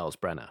Dr. Charles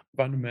Brenner.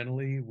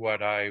 Fundamentally,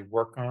 what I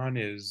work on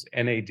is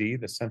NAD,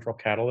 the central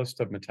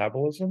catalyst of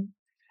metabolism.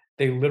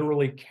 They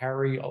literally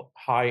carry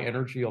high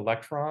energy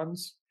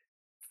electrons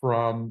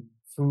from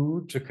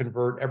food to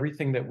convert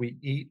everything that we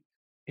eat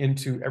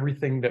into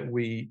everything that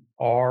we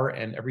are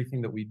and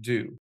everything that we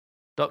do.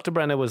 Dr.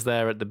 Brenner was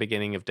there at the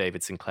beginning of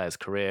David Sinclair's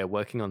career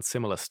working on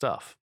similar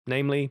stuff,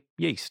 namely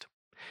yeast.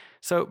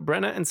 So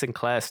Brenner and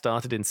Sinclair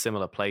started in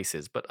similar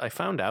places, but I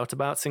found out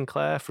about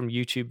Sinclair from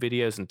YouTube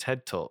videos and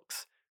TED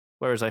Talks,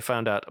 whereas I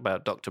found out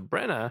about Dr.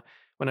 Brenner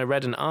when I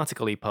read an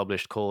article he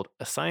published called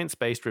A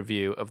Science-Based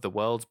Review of the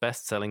World's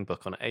Best-Selling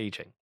Book on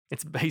Aging.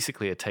 It's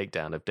basically a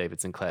takedown of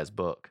David Sinclair's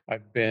book.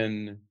 I've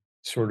been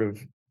sort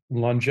of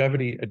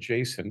longevity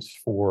adjacent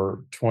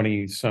for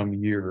 20-some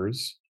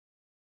years.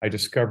 I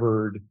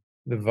discovered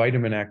the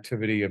vitamin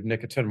activity of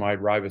nicotinamide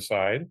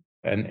riboside,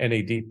 an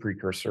NAD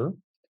precursor,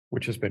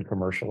 which has been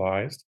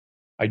commercialized.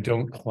 I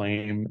don't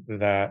claim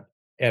that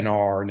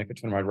NR,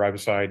 nicotinamide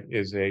riboside,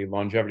 is a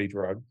longevity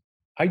drug.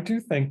 I do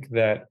think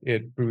that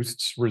it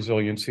boosts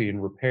resiliency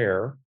and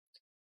repair,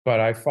 but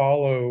I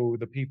follow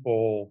the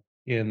people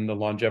in the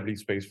longevity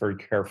space very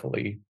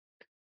carefully,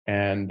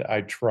 and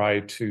I try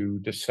to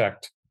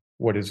dissect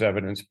what is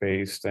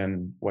evidence-based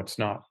and what's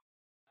not.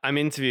 I'm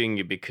interviewing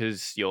you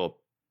because you're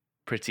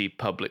pretty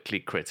publicly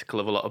critical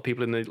of a lot of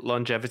people in the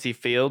longevity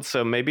field.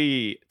 So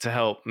maybe to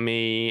help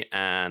me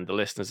and the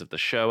listeners of the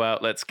show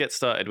out, let's get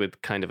started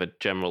with kind of a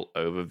general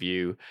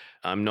overview.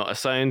 I'm not a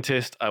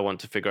scientist. I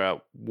want to figure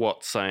out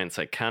what science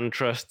I can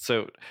trust.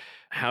 So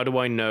how do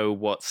I know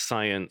what's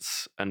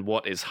science and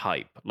what is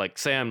hype? Like,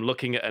 say I'm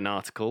looking at an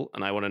article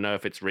and I want to know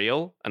if it's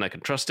real and I can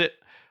trust it.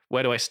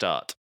 Where do I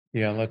start?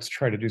 Yeah, let's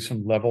try to do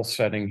some level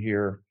setting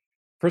here.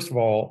 First of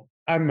all,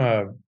 I'm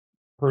a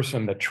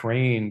person that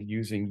trained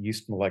using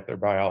yeast molecular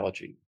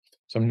biology.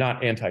 So I'm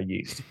not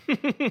anti-yeast,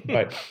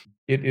 but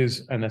it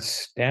is an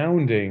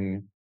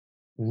astounding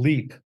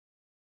leap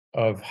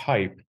of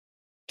hype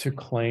to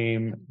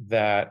claim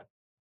that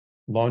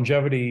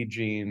longevity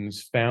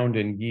genes found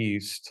in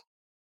yeast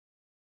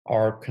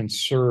are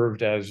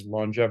conserved as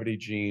longevity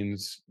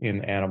genes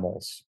in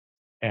animals,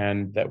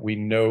 and that we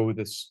know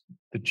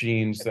the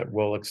genes that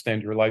will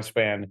extend your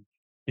lifespan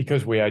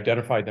because we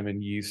identified them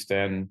in yeast,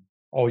 and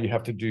all you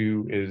have to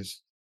do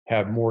is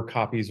have more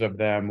copies of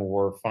them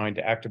or find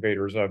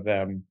activators of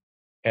them,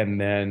 and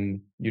then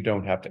you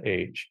don't have to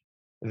age.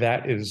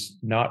 That is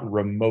not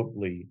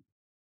remotely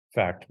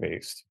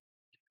fact-based.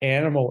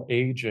 Animal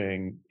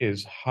aging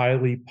is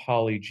highly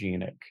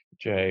polygenic,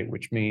 Jay,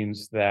 which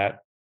means that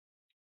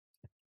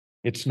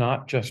it's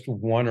not just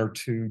one or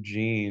two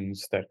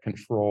genes that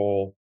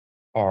control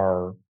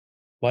our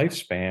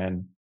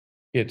lifespan,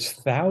 it's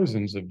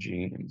thousands of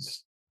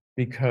genes,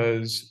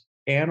 because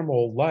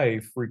animal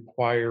life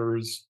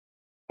requires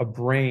a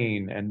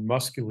brain and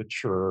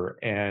musculature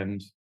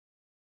and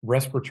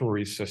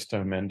respiratory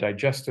system and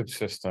digestive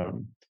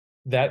system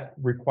that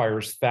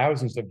requires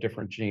thousands of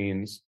different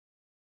genes.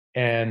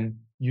 And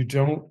you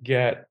don't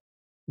get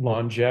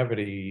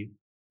longevity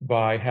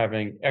by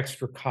having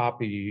extra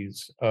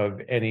copies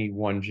of any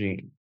one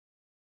gene.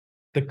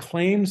 The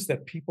claims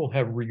that people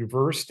have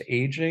reversed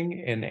aging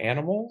in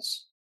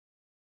animals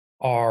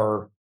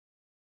are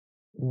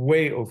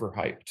way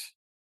overhyped.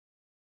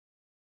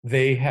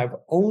 They have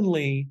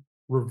only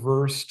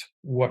reversed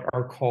what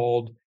are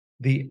called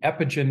the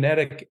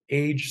epigenetic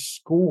age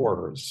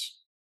scores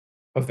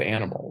of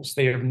animals.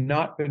 They have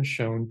not been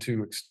shown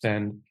to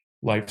extend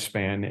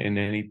lifespan in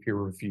any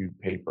peer-reviewed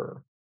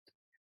paper.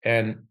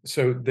 And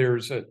so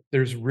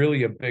there's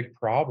really a big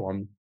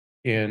problem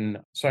in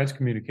science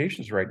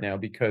communications right now,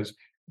 because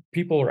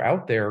people are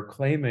out there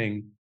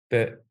claiming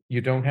that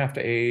you don't have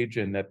to age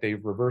and that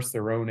they've reversed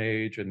their own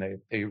age and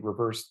they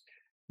reversed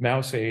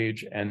mouse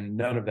age, and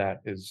none of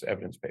that is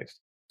evidence-based.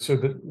 So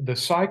the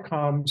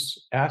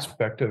psychoms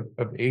aspect of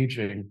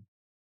aging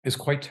is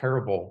quite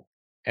terrible,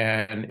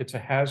 and it's a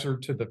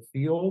hazard to the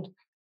field,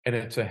 and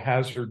it's a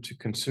hazard to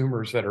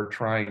consumers that are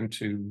trying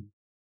to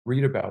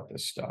read about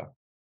this stuff,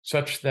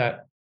 such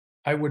that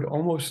I would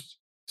almost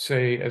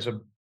say as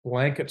a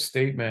blanket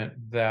statement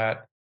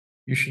that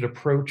you should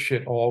approach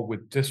it all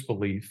with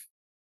disbelief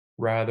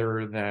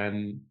rather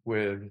than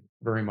with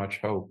very much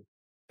hope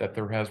that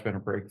there has been a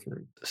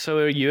breakthrough. So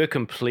are you a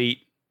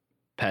complete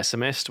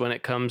pessimist when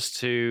it comes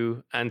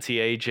to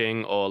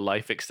anti-aging or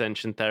life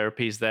extension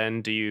therapies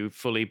then? Do you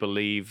fully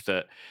believe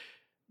that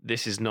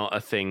this is not a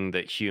thing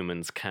that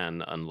humans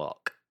can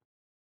unlock?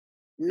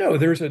 No,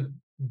 there's a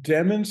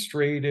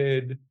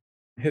demonstrated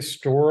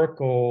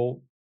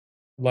historical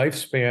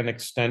lifespan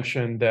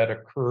extension that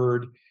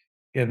occurred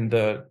in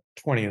the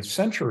 20th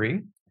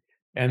century.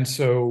 And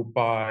so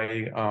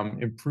by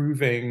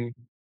improving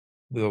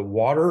the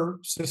water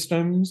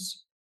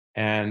systems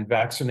and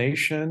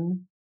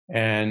vaccination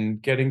and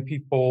getting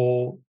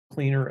people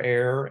cleaner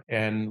air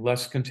and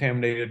less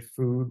contaminated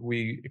food,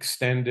 we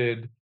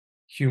extended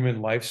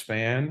human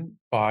lifespan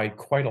by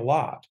quite a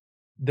lot.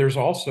 There's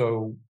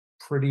also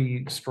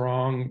pretty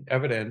strong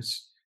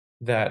evidence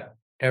that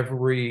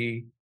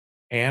every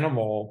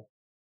animal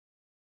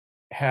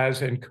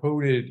has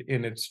encoded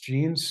in its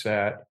gene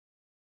set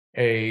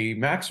a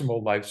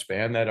maximal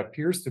lifespan that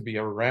appears to be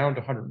around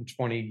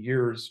 120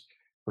 years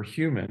for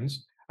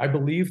humans. I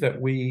believe that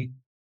we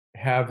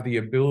have the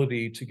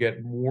ability to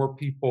get more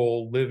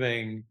people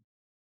living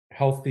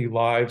healthy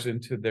lives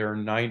into their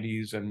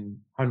 90s and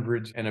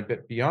hundreds and a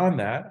bit beyond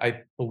that.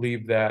 I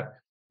believe that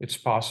it's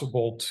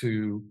possible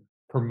to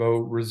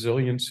promote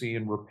resiliency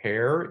and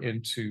repair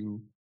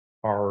into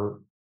our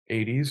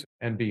 80s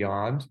and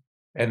beyond,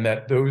 and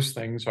that those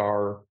things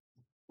are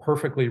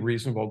perfectly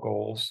reasonable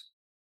goals.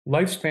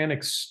 Lifespan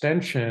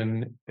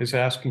extension is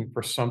asking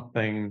for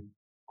something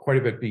quite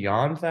a bit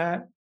beyond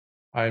that.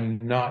 I'm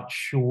not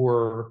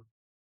sure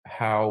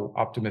how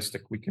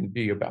optimistic we can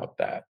be about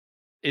that.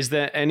 Is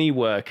there any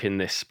work in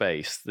this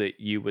space that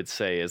you would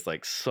say is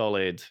like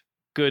solid,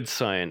 good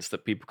science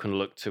that people can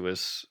look to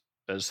as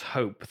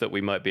hope that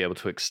we might be able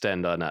to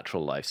extend our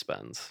natural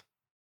lifespans?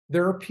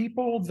 There are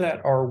people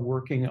that are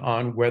working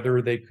on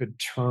whether they could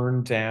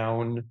turn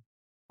down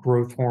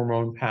growth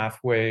hormone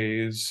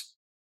pathways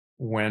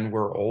when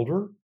we're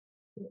older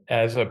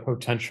as a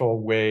potential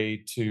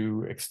way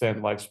to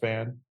extend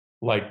lifespan.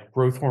 Like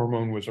growth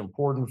hormone was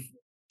important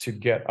to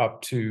get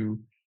up to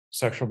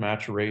sexual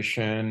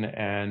maturation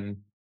and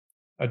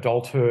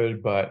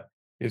adulthood, but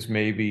is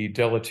maybe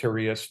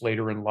deleterious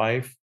later in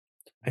life.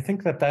 I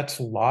think that that's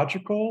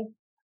logical,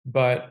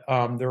 but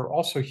there are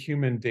also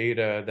human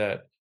data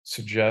that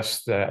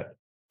suggests that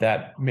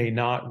that may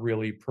not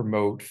really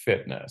promote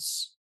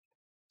fitness.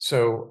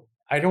 So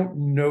I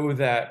don't know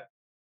that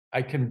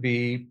I can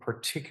be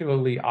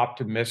particularly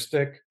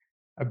optimistic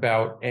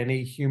about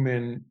any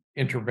human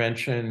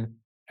intervention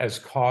as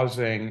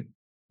causing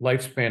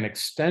lifespan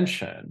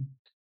extension,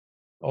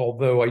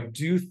 although I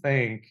do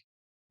think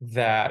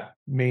that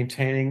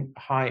maintaining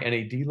high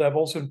NAD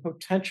levels and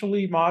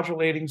potentially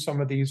modulating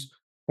some of these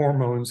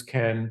hormones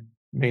can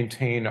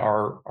maintain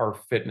our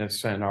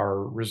fitness and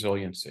our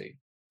resiliency.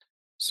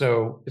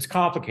 So it's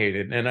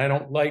complicated, and I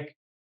don't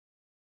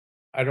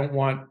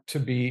want to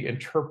be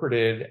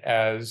interpreted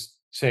as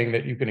saying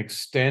that you can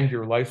extend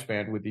your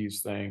lifespan with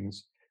these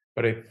things,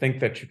 but I think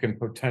that you can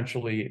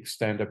potentially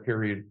extend a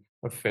period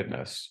of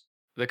fitness.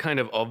 The kind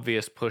of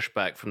obvious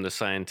pushback from the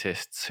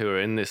scientists who are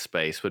in this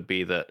space would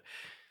be that,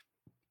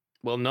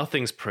 well,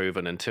 nothing's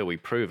proven until we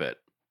prove it,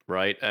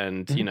 right?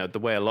 And, you know, the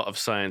way a lot of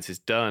science is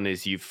done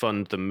is you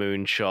fund the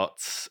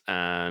moonshots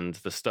and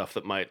the stuff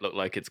that might look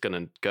like it's going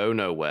to go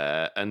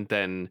nowhere. And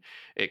then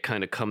it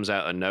kind of comes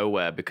out of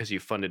nowhere because you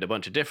funded a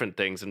bunch of different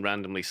things and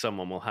randomly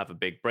someone will have a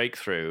big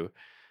breakthrough.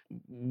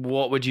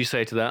 What would you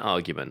say to that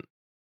argument?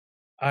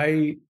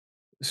 I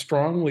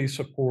strongly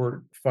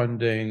support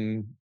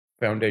funding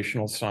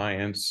foundational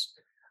science.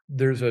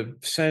 There's a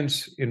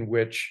sense in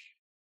which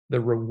the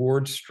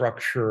reward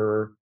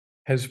structure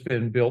has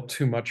been built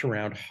too much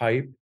around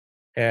hype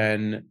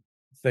and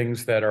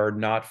things that are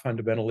not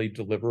fundamentally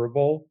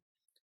deliverable.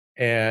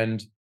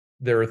 And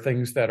there are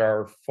things that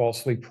are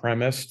falsely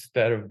premised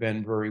that have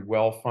been very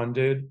well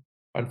funded,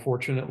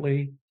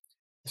 unfortunately.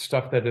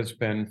 Stuff that has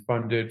been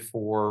funded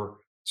for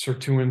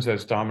sirtuins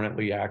as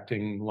dominantly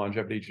acting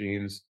longevity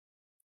genes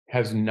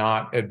has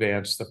not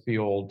advanced the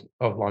field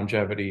of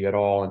longevity at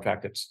all. In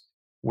fact, it's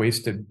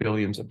wasted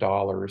billions of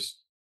dollars,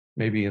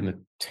 maybe in the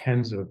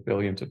tens of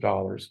billions of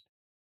dollars.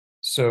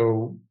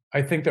 So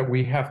I think that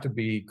we have to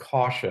be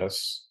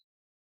cautious,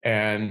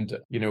 and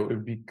it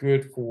would be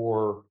good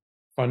for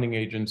funding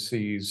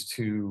agencies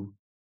to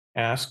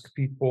ask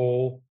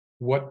people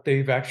what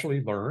they've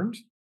actually learned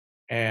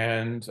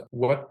and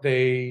what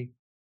they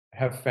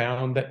have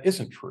found that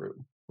isn't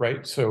true,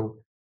 right? So,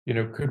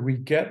 could we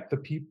get the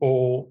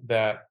people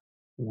that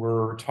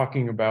were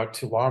talking about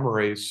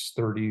telomerase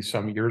 30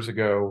 some years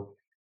ago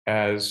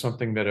as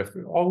something that if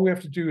all we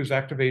have to do is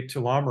activate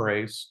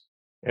telomerase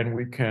and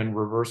we can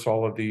reverse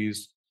all of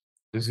these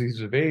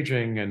diseases of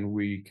aging and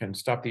we can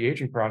stop the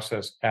aging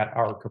process at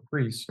our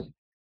caprice,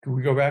 can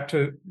we go back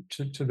to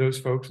those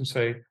folks and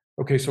say,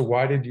 okay, so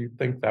why did you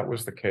think that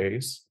was the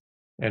case?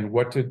 And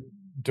what did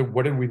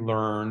we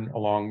learn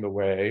along the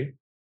way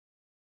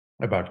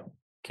about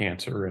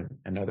cancer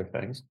and other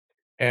things?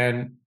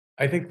 And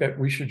I think that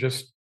we should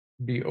just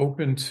be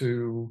open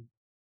to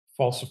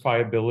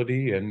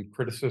falsifiability and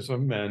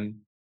criticism and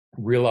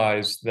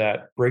realize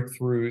that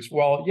breakthroughs,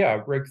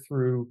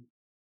 breakthrough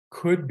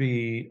could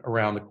be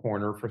around the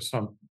corner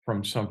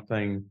from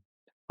something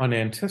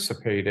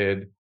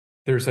unanticipated.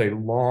 There's a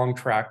long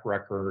track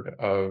record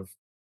of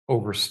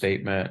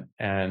overstatement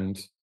and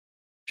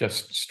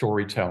just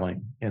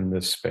storytelling in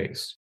this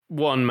space.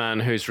 One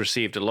man who's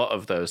received a lot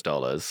of those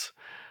dollars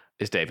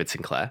is David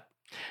Sinclair.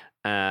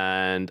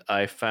 And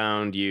I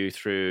found you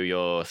through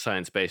your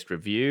science-based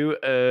review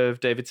of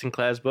David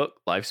Sinclair's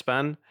book,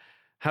 Lifespan.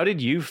 How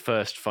did you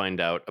first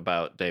find out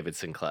about David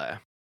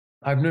Sinclair?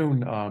 I've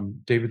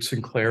known David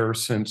Sinclair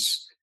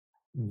since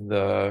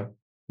the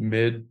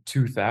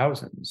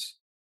mid-2000s.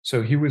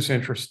 So he was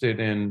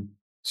interested in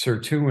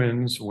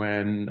sirtuins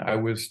when I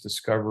was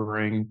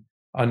discovering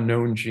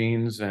unknown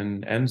genes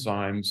and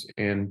enzymes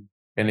in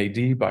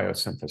NAD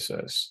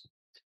biosynthesis.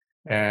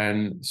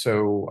 And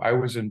so I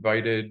was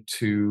invited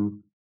to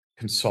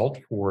consult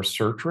for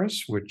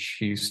Sirtris, which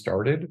he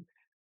started,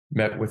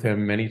 met with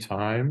him many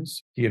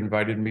times. He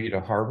invited me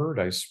to Harvard.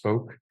 I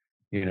spoke,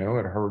 at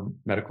Harvard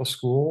Medical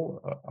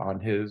School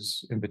on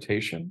his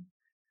invitation.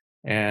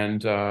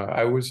 And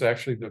I was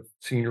actually the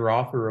senior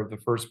author of the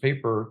first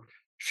paper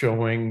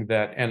showing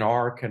that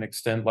NR can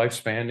extend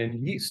lifespan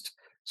in yeast.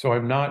 So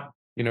I'm not,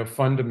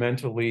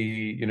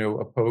 fundamentally,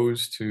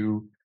 opposed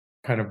to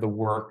kind of the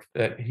work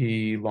that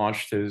he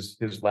launched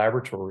his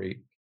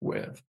laboratory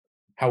with.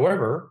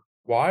 However,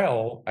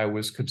 while I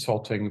was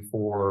consulting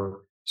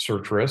for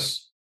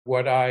Sirtris,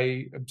 what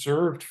I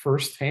observed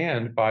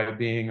firsthand by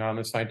being on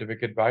the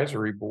scientific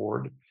advisory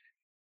board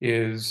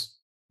is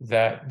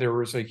that there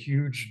was a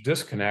huge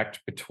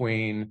disconnect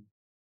between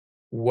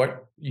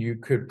what you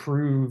could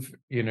prove,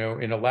 in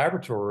a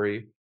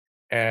laboratory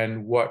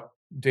and what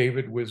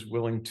David was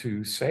willing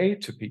to say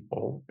to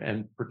people,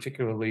 and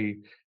particularly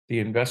the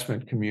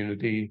investment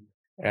community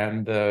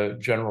and the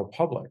general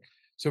public.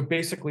 So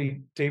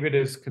basically, David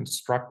has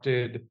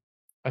constructed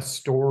a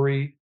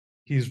story.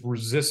 He's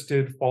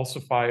resisted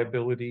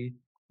falsifiability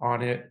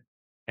on it,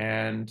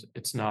 and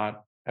it's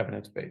not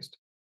evidence-based.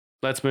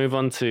 Let's move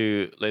on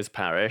to Liz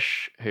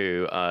Parrish,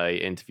 who I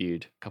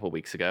interviewed a couple of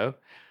weeks ago.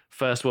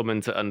 First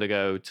woman to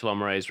undergo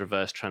telomerase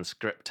reverse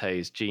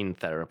transcriptase gene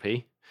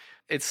therapy.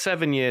 It's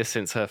 7 years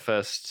since her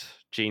first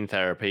gene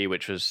therapy,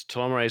 which was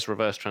telomerase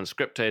reverse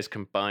transcriptase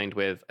combined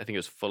with, I think it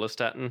was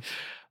follistatin.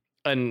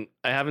 And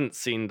I haven't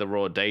seen the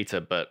raw data,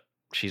 but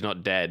she's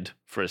not dead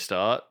for a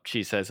start.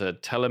 She says her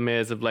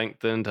telomeres have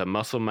lengthened, her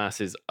muscle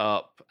mass is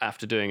up.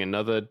 After doing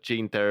another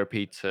gene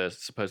therapy to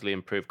supposedly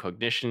improve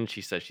cognition,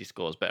 she says she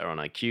scores better on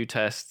IQ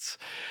tests.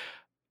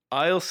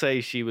 I'll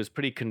say she was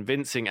pretty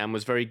convincing and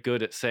was very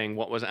good at saying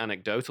what was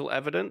anecdotal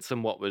evidence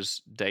and what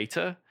was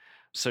data.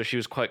 So she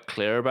was quite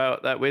clear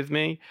about that with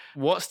me.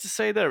 What's to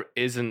say there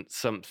isn't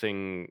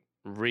something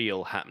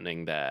real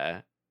happening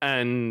there?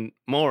 And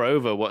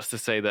moreover, what's to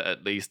say that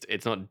at least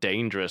it's not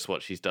dangerous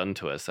what she's done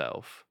to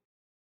herself?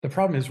 The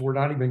problem is we're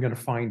not even going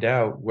to find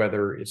out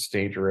whether it's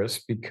dangerous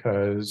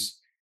because,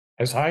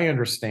 as I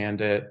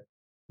understand it,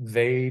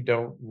 they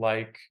don't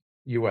like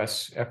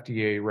US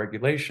FDA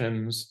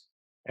regulations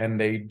and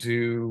they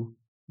do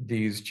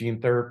these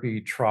gene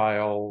therapy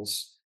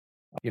trials,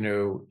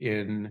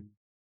 in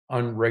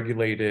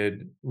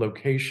unregulated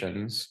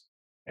locations,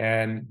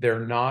 and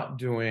they're not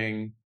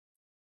doing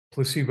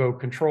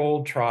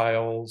placebo-controlled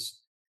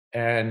trials.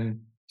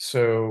 And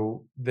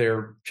so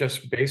they're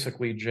just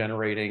basically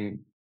generating,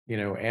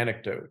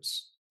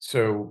 anecdotes.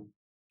 So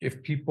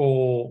if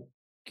people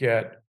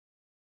get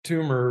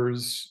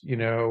tumors,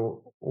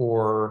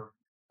 or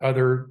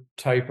other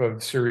type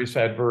of serious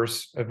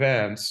adverse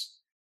events,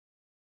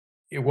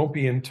 it won't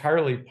be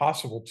entirely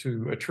possible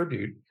to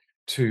attribute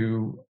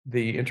to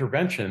the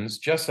interventions,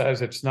 just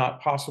as it's not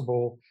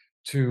possible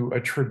to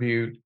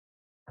attribute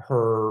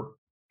her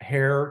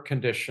hair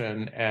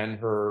condition and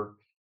her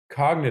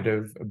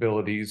cognitive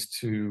abilities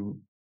to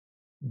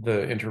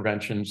the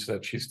interventions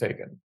that she's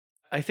taken.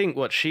 I think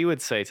what she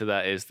would say to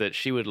that is that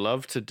she would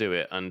love to do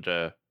it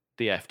under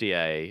the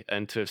FDA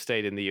and to have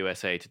stayed in the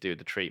USA to do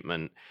the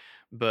treatment,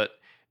 but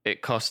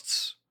it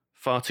costs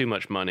far too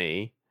much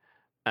money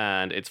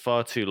and it's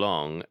far too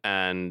long.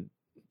 And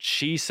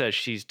she says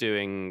she's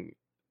doing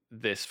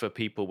this for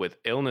people with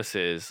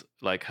illnesses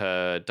like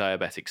her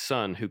diabetic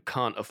son who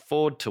can't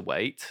afford to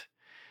wait,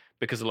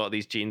 because a lot of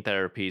these gene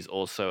therapies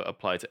also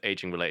apply to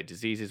aging-related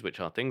diseases, which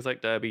are things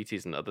like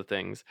diabetes and other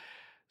things.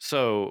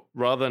 So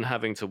rather than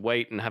having to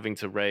wait and having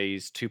to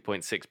raise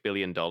 $2.6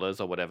 billion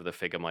or whatever the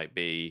figure might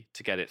be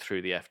to get it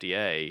through the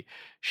FDA,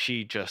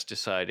 she just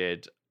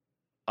decided,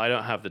 I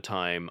don't have the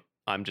time.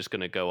 I'm just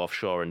going to go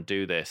offshore and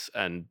do this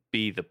and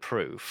be the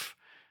proof.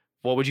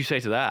 What would you say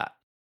to that?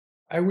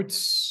 I would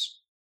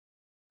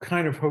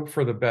kind of hope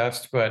for the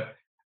best, but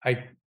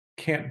I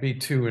can't be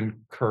too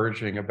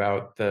encouraging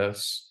about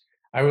this.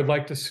 I would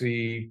like to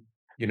see,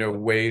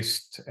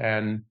 waste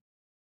and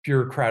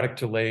bureaucratic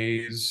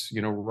delays,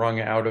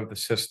 wrung out of the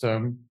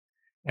system,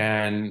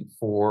 and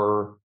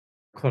for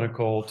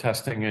clinical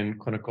testing and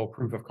clinical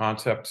proof of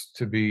concepts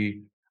to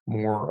be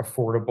more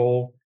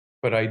affordable.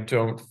 But I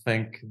don't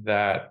think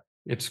that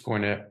it's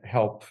going to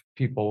help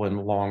people in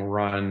the long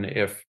run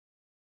if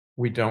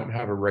we don't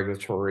have a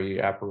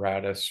regulatory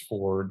apparatus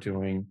for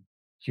doing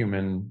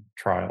human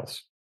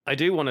trials. I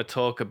do want to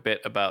talk a bit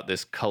about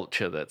this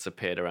culture that's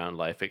appeared around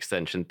life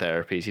extension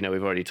therapies.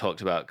 We've already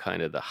talked about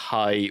kind of the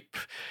hype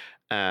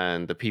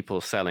and the people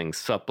selling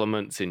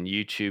supplements in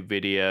YouTube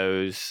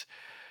videos,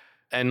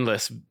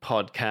 endless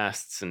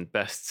podcasts and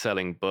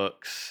best-selling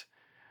books.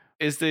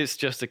 Is this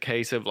just a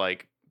case of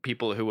like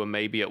people who were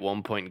maybe at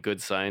one point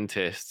good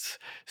scientists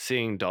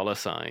seeing dollar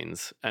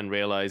signs and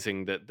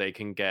realizing that they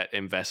can get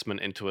investment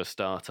into a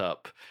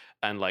startup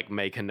and like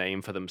make a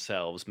name for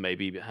themselves,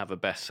 maybe have a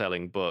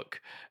best-selling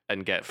book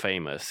and get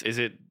famous? Is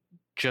it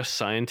just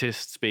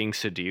scientists being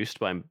seduced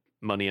by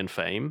money and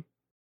fame?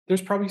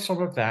 There's probably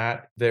some of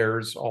that.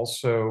 There's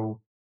also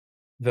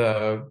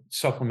the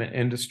supplement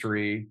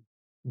industry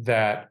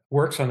that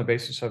works on the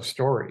basis of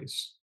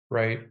stories,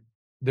 right?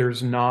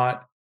 There's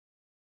not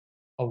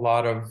a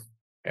lot of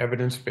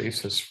evidence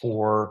basis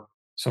for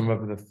some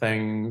of the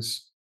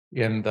things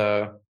in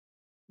the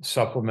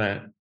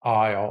supplement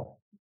aisle,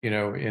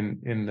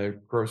 in the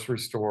grocery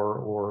store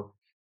or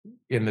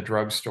in the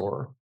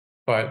drugstore.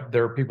 But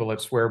there are people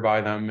that swear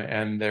by them,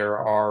 and there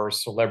are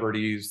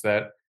celebrities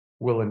that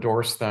will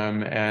endorse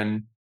them,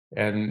 and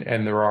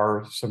there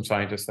are some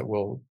scientists that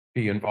will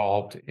be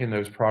involved in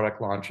those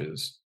product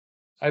launches.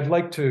 I'd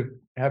like to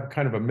have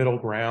kind of a middle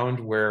ground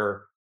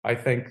where I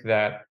think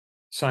that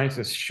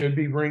scientists should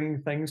be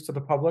bringing things to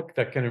the public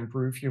that can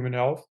improve human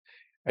health.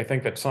 I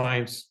think that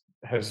science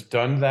has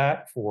done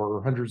that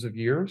for hundreds of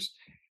years.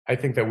 I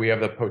think that we have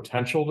the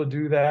potential to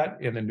do that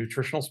in the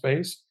nutritional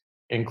space,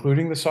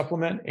 including the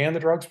supplement and the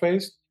drug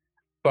space.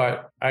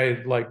 But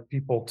I'd like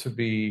people to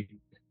be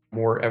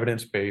more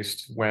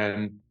evidence-based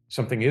when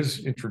something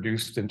is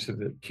introduced into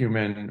the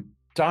human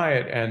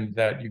diet, and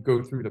that you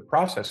go through the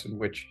process in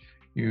which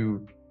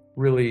you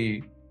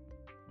really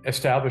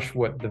establish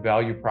what the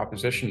value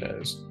proposition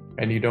is,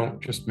 and you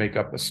don't just make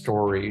up a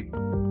story.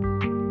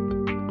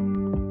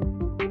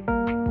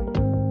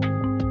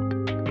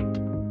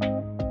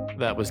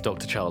 That was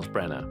Dr. Charles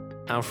Brenner,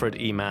 Alfred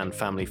E. Mann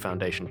Family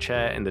Foundation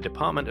Chair in the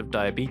Department of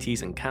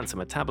Diabetes and Cancer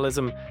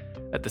Metabolism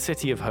at the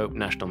City of Hope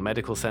National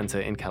Medical Center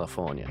in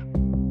California.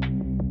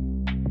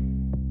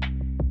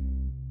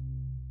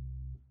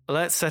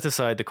 Let's set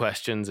aside the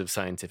questions of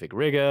scientific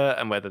rigor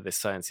and whether this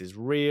science is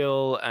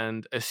real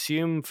and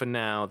assume for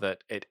now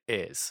that it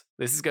is.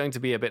 This is going to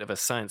be a bit of a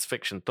science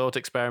fiction thought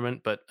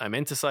experiment, but I'm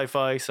into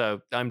sci-fi,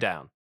 so I'm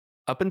down.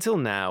 Up until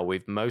now,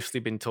 we've mostly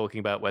been talking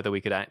about whether we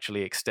could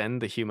actually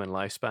extend the human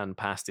lifespan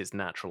past its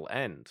natural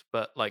end.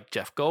 But like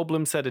Jeff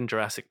Goldblum said in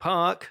Jurassic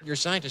Park, your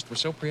scientists were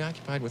so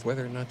preoccupied with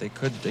whether or not they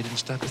could, they didn't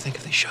stop to think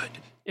if they should.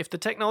 If the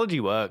technology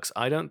works,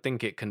 I don't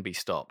think it can be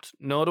stopped,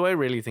 nor do I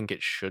really think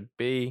it should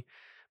be.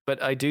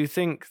 But I do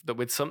think that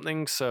with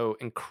something so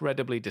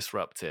incredibly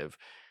disruptive,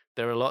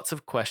 there are lots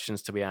of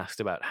questions to be asked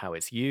about how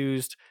it's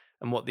used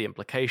and what the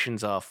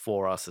implications are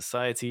for our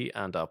society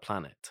and our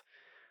planet.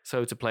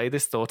 So, to play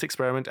this thought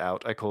experiment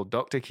out, I called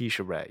Dr.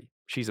 Keisha Ray.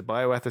 She's a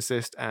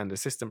bioethicist and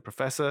assistant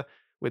professor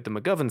with the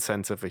McGovern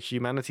Center for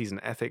Humanities and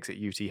Ethics at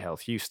UT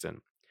Health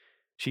Houston.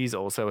 She's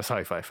also a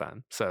sci-fi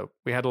fan, so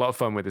we had a lot of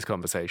fun with this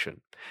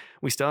conversation.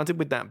 We started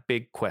with that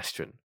big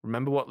question.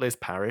 Remember what Liz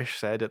Parrish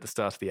said at the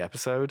start of the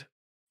episode?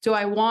 Do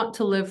I want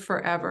to live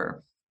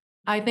forever?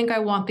 I think I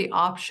want the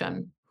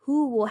option.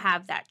 Who will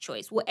have that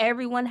choice? Will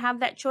everyone have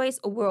that choice,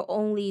 or will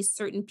only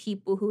certain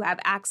people who have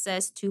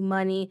access to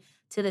money,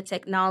 to the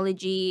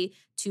technology,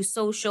 to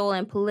social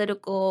and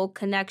political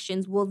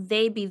connections, will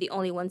they be the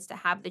only ones to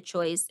have the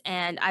choice?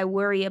 And I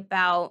worry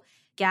about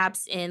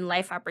gaps in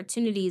life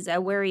opportunities. I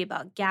worry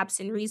about gaps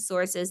in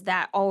resources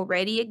that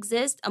already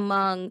exist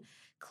among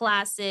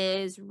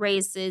classes,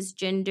 races,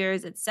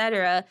 genders,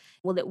 etc.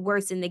 Will it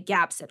worsen the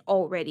gaps that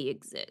already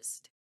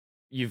exist?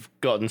 You've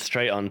gotten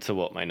straight on to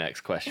what my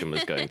next question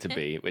was going to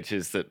be, which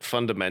is that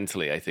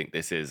fundamentally, I think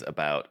this is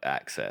about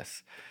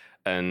access.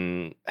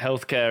 And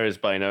healthcare is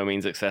by no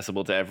means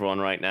accessible to everyone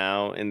right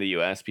now. In the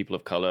US, people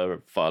of color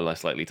are far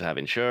less likely to have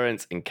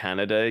insurance. In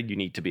Canada, you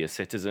need to be a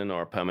citizen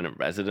or a permanent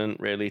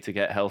resident, really, to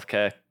get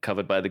healthcare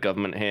covered by the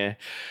government here.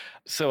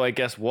 So I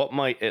guess what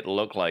might it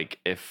look like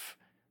if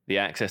the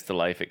access to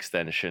life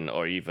extension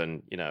or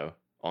even,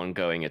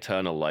 ongoing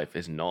eternal life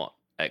is not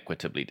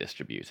equitably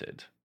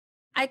distributed?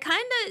 I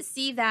kind of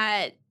see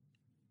that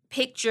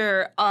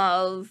picture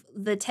of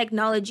the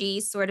technology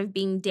sort of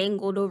being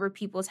dangled over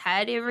people's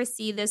head. You ever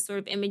see this sort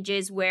of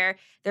images where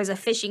there's a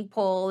fishing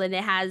pole and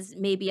it has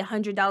maybe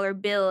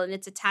 $100 bill and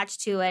it's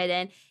attached to it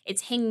and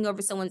it's hanging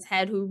over someone's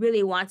head who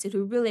really wants it,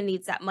 who really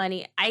needs that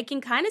money? I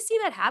can kind of see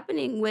that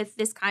happening with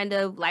this kind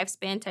of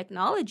lifespan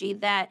technology,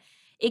 that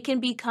it can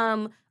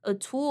become a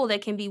tool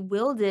that can be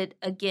wielded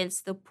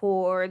against the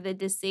poor, the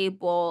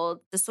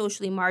disabled, the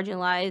socially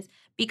marginalized,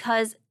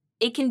 because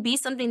it can be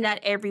something that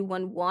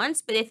everyone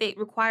wants. But if it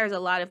requires a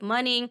lot of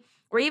money,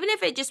 or even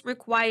if it just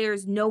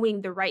requires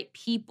knowing the right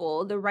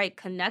people, the right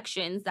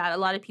connections that a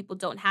lot of people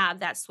don't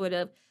have, that sort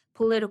of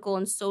political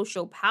and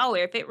social power,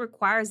 if it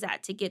requires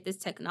that to get this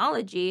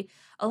technology,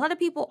 a lot of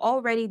people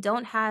already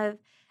don't have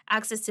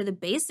access to the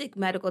basic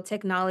medical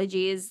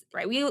technologies,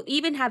 right? We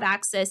even have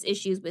access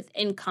issues with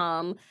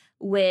income,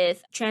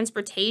 with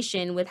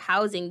transportation, with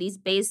housing, these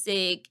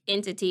basic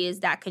entities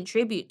that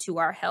contribute to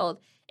our health.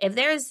 If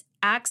there's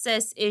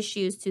access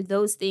issues to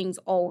those things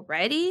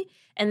already,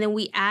 and then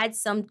we add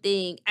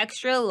something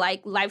extra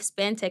like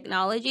lifespan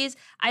technologies,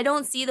 I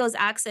don't see those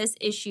access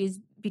issues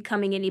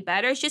becoming any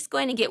better. It's just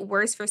going to get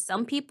worse for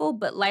some people,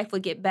 but life will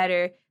get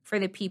better for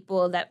the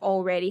people that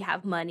already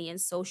have money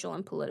and social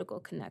and political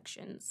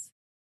connections.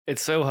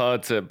 It's so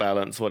hard to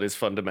balance what is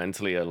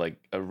fundamentally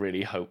a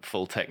really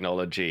hopeful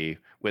technology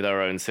with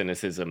our own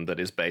cynicism that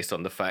is based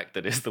on the fact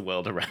that it's the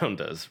world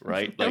around us,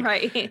 right?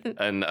 Right.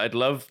 And I'd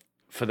love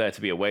for there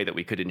to be a way that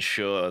we could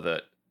ensure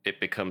that it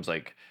becomes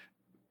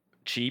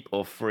cheap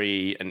or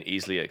free and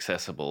easily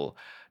accessible.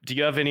 Do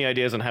you have any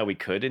ideas on how we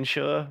could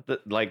ensure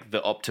that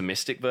the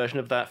optimistic version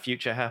of that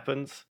future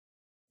happens?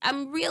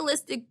 I'm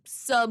realistic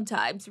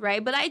sometimes,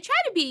 right? But I try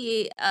to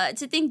be,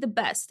 to think the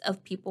best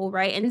of people,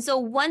 right? And so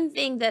one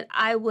thing that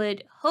I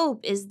would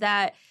hope is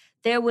that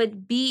there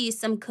would be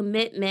some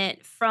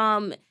commitment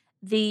from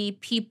the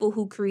people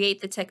who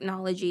create the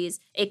technologies,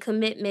 a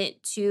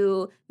commitment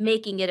to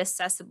making it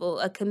accessible,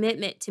 a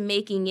commitment to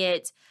making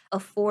it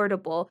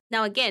affordable.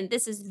 Now, again,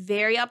 this is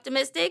very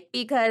optimistic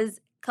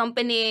because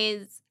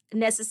companies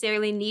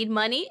necessarily need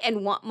money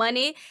and want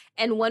money.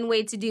 And one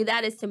way to do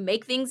that is to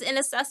make things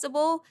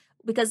inaccessible,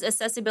 because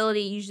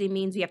accessibility usually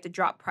means you have to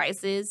drop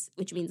prices,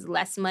 which means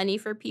less money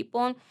for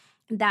people.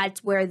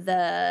 That's where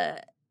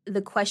the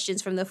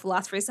questions from the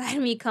philosopher side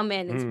of me come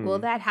in. Is, will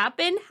that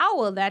happen? How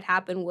will that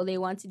happen? Will they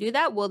want to do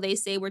that? Will they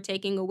say we're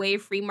taking away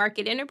free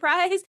market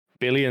enterprise?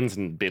 Billions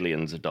and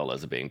billions of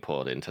dollars are being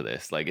poured into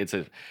this. It's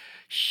a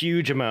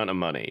huge amount of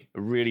money,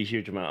 a really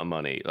huge amount of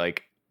money.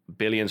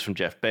 Billions from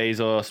Jeff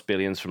Bezos,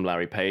 billions from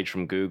Larry Page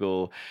from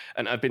Google.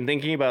 And I've been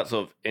thinking about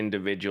sort of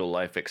individual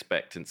life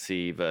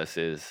expectancy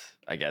versus,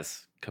 I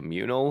guess,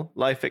 communal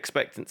life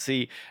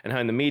expectancy, and how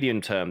in the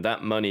medium term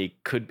that money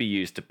could be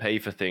used to pay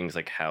for things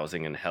like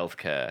housing and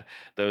healthcare.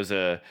 Those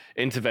are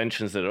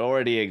interventions that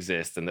already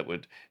exist, and that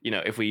would,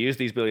 if we use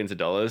these billions of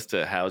dollars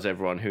to house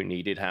everyone who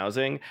needed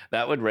housing,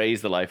 that would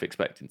raise the life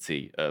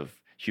expectancy of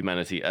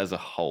humanity as a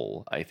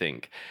whole, I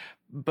think.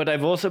 But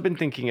I've also been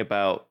thinking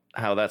about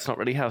how that's not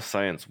really how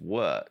science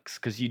works,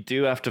 because you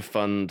do have to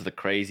fund the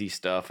crazy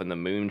stuff and the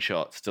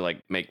moonshots to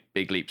make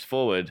big leaps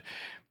forward,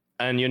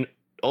 and you're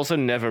also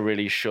never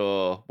really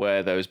sure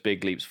where those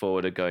big leaps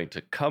forward are going to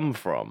come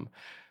from.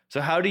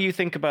 So how do you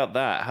think about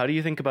that? How do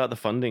you think about the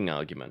funding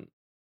argument?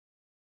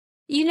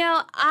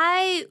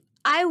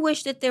 I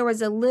wish that there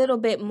was a little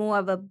bit more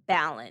of a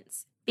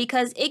balance,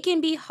 because it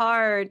can be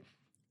hard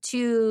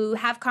to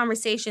have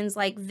conversations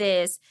like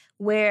this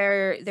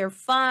where they're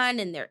fun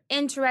and they're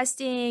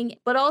interesting,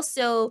 but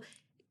also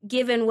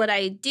given what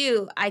I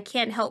do, I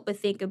can't help but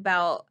think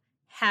about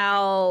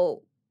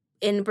how,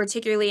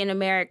 particularly in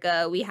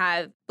America, we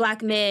have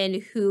Black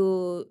men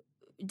who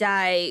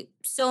die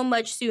so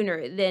much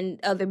sooner than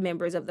other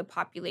members of the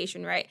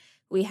population, right?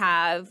 We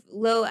have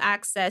low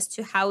access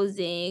to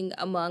housing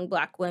among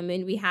Black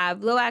women. We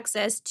have low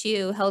access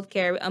to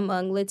healthcare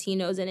among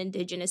Latinos and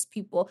Indigenous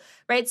people,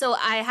 right? So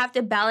I have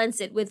to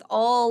balance it with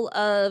all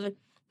of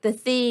the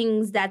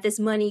things that this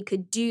money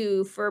could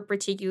do for a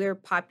particular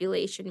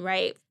population,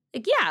 right?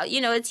 Like, yeah,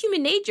 it's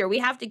human nature. We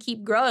have to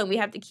keep growing. We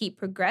have to keep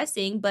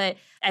progressing. But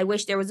I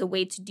wish there was a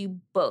way to do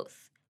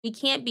both. We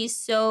can't be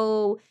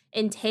so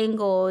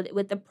entangled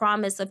with the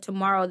promise of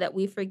tomorrow that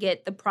we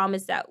forget the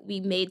promise that we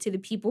made to the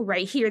people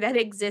right here that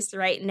exist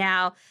right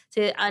now,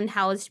 to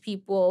unhoused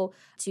people,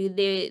 to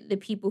the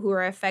people who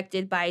are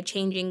affected by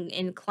changing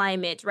in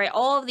climate, right?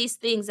 All of these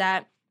things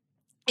that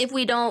if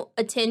we don't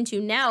attend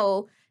to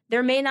now,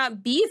 there may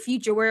not be a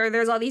future where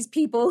there's all these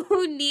people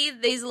who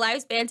need these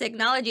lifespan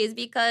technologies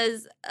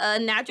because a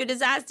natural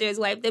disaster has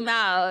wiped them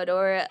out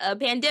or a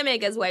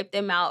pandemic has wiped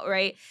them out,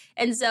 right?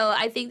 And so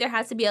I think there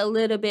has to be a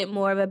little bit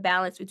more of a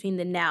balance between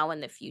the now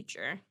and the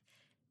future.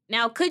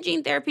 Now, could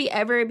gene therapy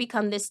ever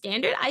become the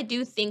standard? I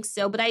do think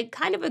so, but I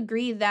kind of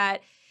agree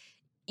that,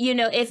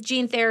 if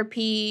gene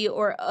therapy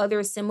or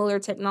other similar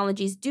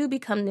technologies do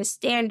become the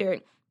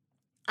standard,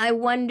 I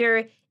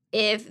wonder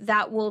if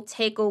that will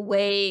take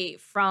away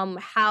from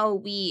how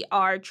we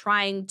are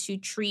trying to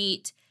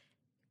treat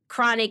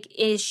chronic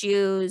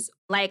issues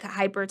like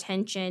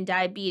hypertension,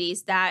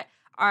 diabetes that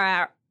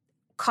are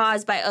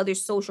caused by other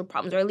social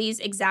problems, or at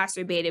least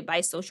exacerbated by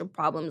social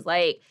problems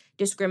like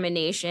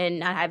discrimination,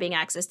 not having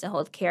access to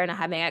healthcare, not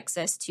having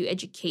access to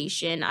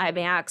education, not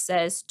having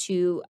access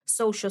to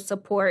social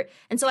support.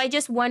 And so I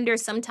just wonder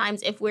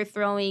sometimes if we're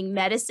throwing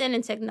medicine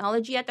and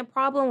technology at the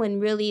problem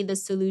when really the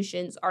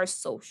solutions are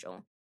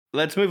social.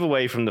 Let's move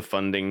away from the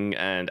funding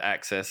and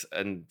access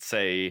and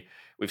say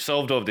we've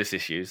solved all of these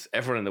issues.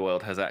 Everyone in the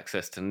world has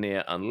access to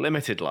near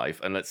unlimited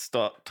life. And let's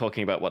start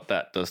talking about what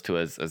that does to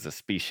us as a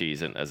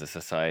species and as a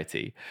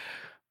society.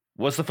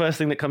 What's the first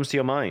thing that comes to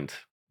your mind?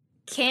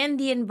 Can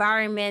the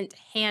environment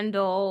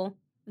handle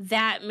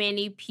that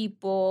many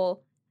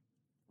people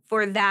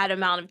for that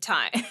amount of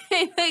time?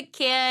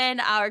 Can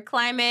our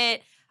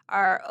climate,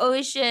 our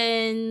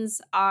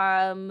oceans,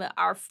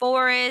 our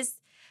forests,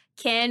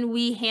 can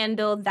we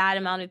handle that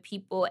amount of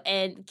people?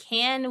 And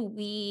can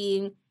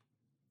we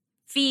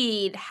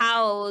feed,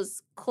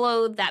 house,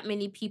 clothe that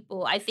many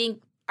people? I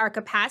think our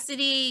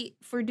capacity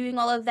for doing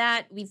all of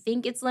that, we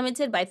think it's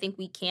limited, but I think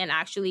we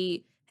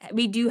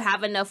do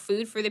have enough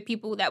food for the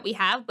people that we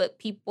have, but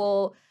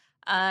people,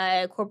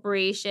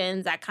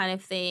 corporations, that kind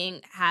of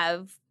thing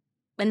have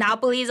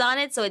monopolies on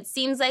it. So it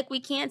seems like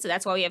we can't. So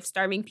that's why we have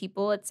starving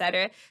people, et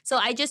cetera. So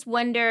I just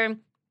wonder,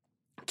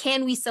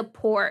 can we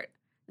support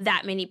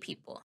that many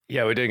people?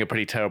 Yeah, we're doing a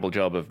pretty terrible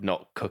job of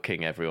not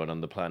cooking everyone on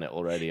the planet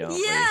already, aren't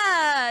we?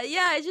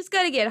 Yeah, it's just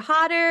going to get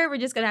hotter. We're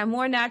just going to have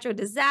more natural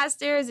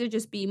disasters. There'll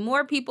just be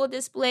more people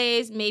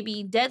displaced,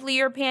 maybe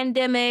deadlier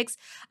pandemics.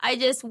 I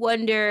just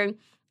wonder,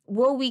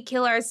 will we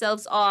kill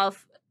ourselves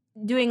off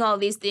doing all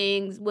these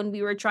things when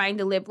we were trying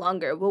to live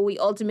longer? Will we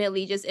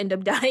ultimately just end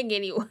up dying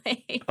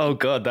anyway? Oh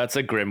God, that's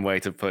a grim way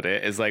to put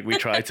it. It's like we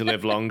tried to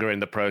live longer, in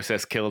the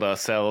process killed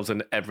ourselves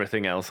and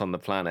everything else on the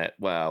planet.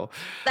 Wow.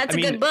 That's a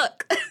good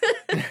book.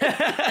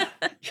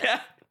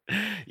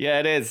 Yeah,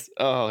 it is.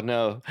 Oh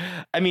no.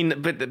 I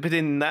mean, but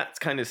in that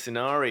kind of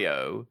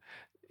scenario,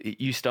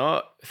 you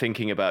start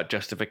thinking about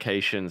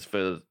justifications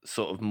for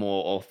sort of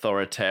more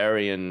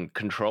authoritarian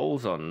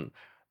controls on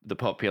the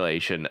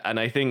population. And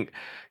I think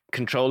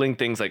controlling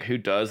things like who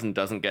does and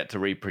doesn't get to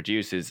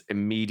reproduce is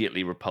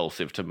immediately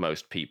repulsive to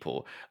most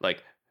people.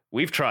 Like,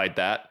 we've tried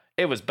that.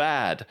 It was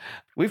bad.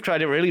 We've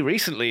tried it really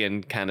recently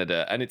in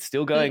Canada, and it's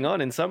still going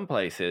on in some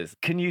places.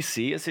 Can you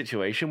see a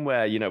situation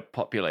where,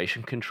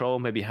 population control,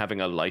 maybe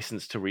having a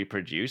license to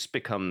reproduce,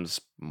 becomes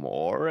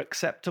more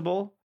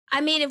acceptable?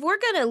 I mean, if we're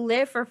going to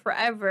live for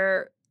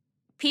forever,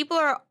 people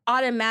are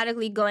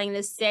automatically going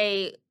to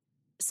say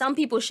some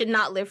people should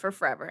not live for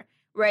forever.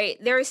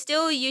 Right. There are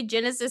still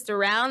eugenicists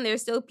around. There are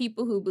still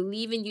people who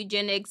believe in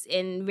eugenics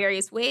in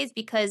various ways,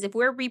 because if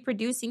we're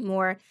reproducing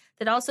more,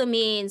 that also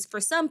means for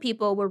some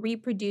people we're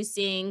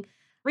reproducing,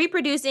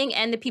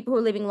 and the people who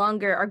are living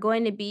longer are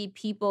going to be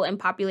people and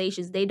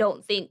populations they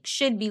don't think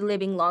should be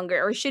living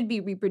longer or should be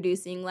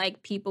reproducing,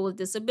 like people with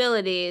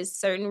disabilities,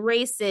 certain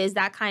races,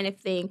 that kind of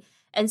thing.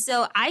 And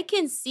so I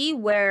can see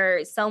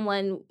where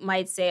someone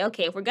might say,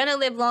 okay, if we're going to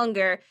live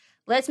longer,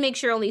 let's make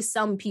sure only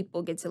some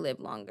people get to live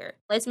longer.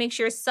 Let's make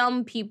sure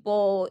some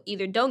people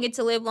either don't get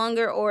to live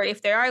longer, or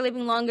if they are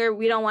living longer,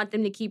 we don't want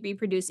them to keep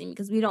reproducing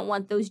because we don't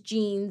want those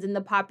genes in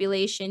the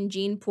population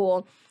gene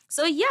pool.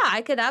 So yeah,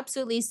 I could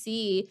absolutely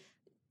see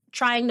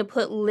trying to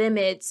put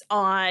limits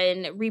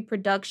on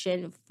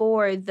reproduction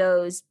for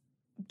those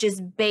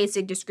just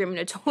basic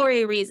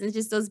discriminatory reasons,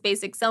 just those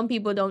basic, some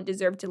people don't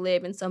deserve to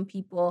live and some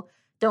people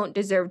don't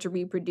deserve to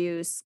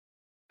reproduce.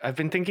 I've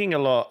been thinking a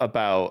lot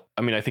about,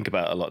 I think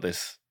about a lot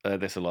this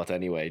a lot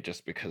anyway,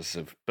 just because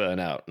of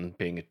burnout and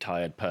being a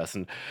tired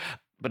person.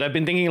 But I've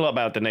been thinking a lot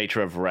about the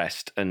nature of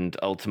rest and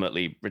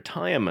ultimately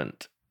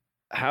retirement.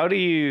 How do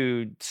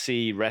you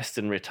see rest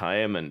and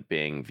retirement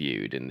being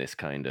viewed in this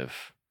kind of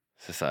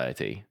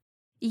society?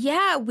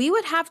 Yeah, we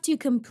would have to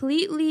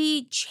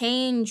completely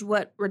change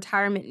what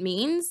retirement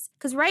means.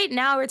 Because right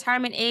now,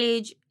 retirement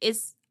age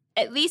is,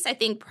 at least I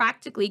think,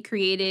 practically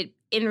created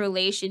in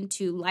relation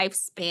to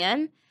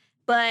lifespan.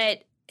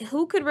 But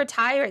who could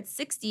retire at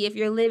 60 if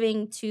you're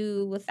living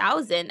to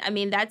 1,000? I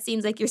mean, that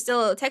seems like you're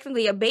still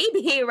technically a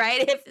baby,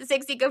 right? If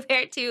 60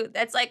 compared to,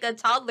 that's like a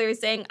toddler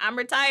saying, I'm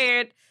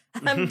retired.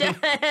 I'm done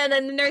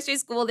in the nursery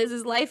school. This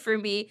is life for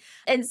me.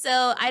 And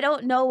so I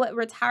don't know what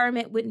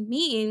retirement would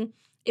mean.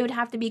 It would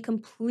have to be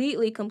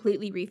completely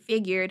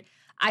refigured.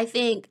 I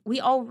think we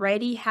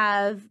already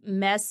have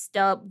messed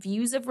up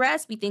views of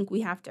rest. We think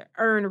we have to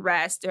earn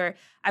rest, or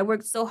I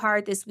worked so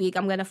hard this week,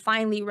 I'm going to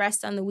finally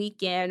rest on the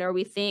weekend. Or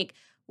we think,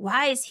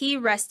 why is he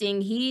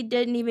resting? He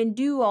didn't even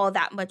do all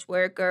that much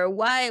work. Or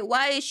why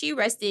is she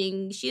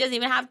resting? She doesn't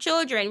even have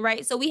children,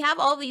 right? So we have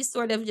all these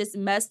sort of just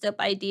messed up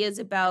ideas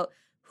about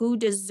who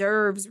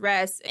deserves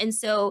rest. And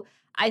so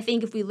I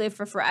think if we live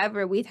for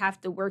forever, we'd have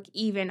to work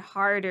even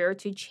harder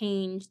to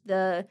change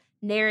the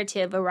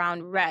narrative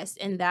around rest,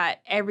 and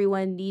that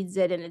everyone needs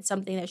it and it's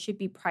something that should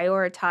be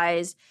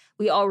prioritized.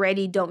 We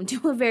already don't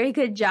do a very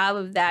good job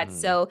of that.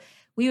 So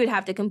we would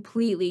have to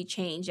completely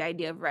change the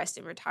idea of rest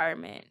and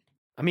retirement.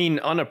 I mean,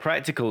 on a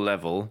practical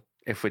level,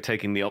 if we're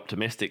taking the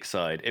optimistic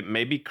side, it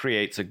maybe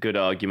creates a good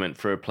argument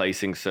for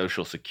replacing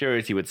Social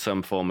Security with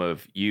some form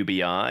of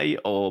UBI,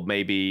 or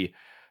maybe,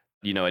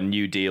 a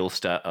New Deal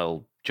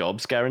style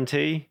jobs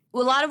guarantee.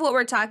 Well, a lot of what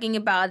we're talking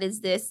about is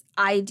this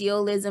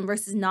idealism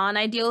versus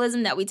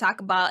non-idealism that we talk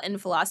about in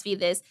philosophy,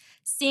 this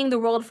seeing the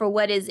world for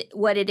what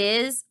it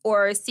is,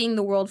 or seeing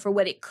the world for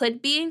what it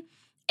could be.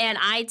 And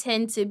I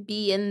tend to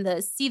be in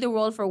the see the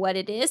world for what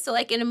it is. So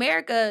like in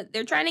America,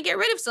 they're trying to get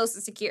rid of Social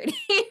Security,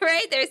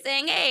 right? They're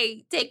saying,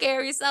 hey, take care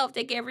of yourself,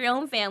 take care of your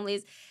own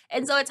families.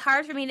 And so it's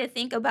hard for me to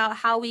think about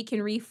how we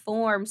can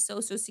reform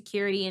Social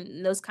Security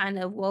and those kind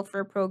of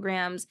welfare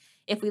programs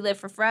if we live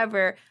for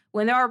forever,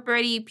 when there are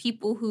already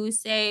people who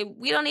say,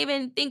 we don't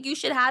even think you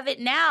should have it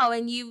now,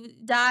 and you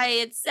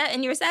die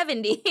in your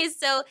 70s.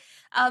 So,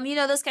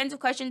 those kinds of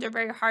questions are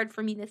very hard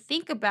for me to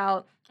think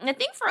about. And I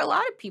think for a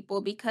lot of people,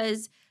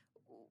 because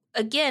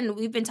again,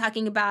 we've been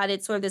talking about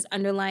it, sort of this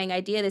underlying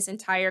idea, this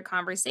entire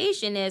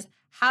conversation is,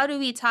 how do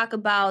we talk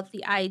about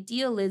the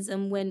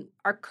idealism when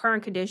our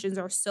current conditions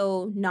are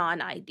so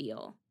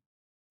non-ideal?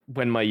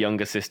 When my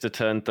younger sister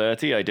turned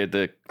 30, I did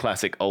the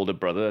classic older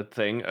brother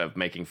thing of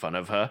making fun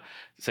of her,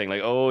 saying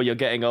like, oh, you're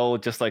getting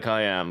old just like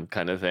I am,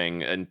 kind of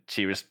thing. And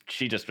she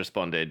just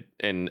responded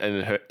in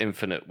her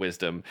infinite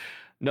wisdom,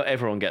 not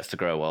everyone gets to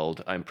grow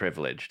old. I'm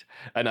privileged.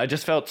 And I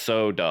just felt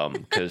so dumb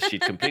because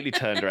she'd completely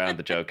turned around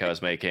the joke I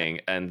was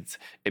making and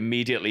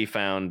immediately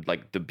found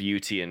like the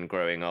beauty in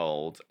growing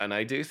old. And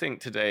I do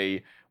think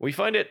today we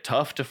find it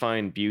tough to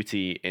find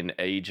beauty in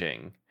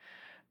aging.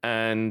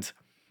 And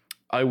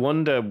I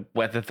wonder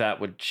whether that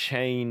would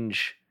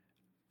change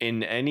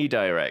in any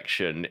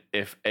direction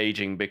if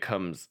aging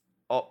becomes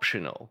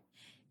optional.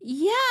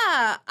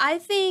 Yeah, I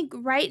think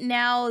right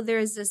now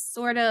there's a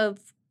sort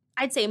of,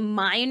 I'd say,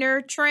 minor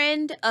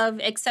trend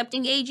of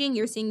accepting aging.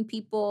 You're seeing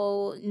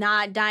people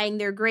not dyeing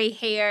their gray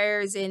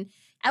hairs, and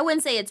I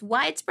wouldn't say it's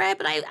widespread,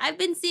 but I've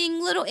been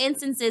seeing little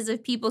instances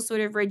of people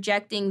sort of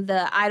rejecting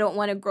the I don't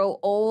want to grow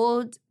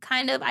old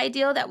kind of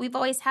ideal that we've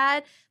always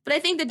had. But I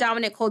think the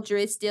dominant culture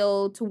is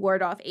still to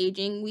ward off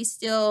aging. We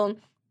still,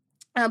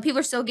 people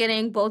are still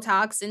getting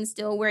Botox and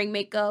still wearing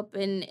makeup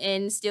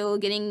and still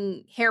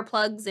getting hair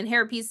plugs and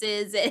hair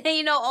pieces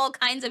and, all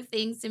kinds of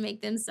things to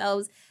make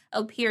themselves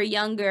appear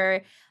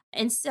younger.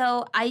 And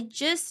so I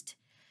just,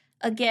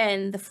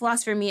 again, the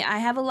philosopher me, I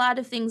have a lot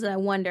of things that I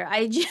wonder.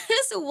 I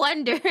just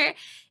wonder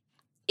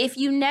if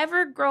you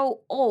never grow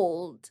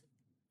old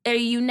or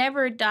you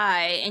never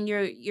die and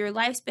your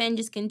lifespan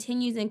just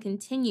continues and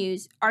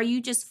continues, are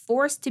you just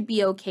forced to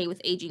be okay with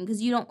aging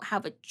because you don't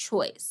have a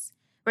choice,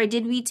 right?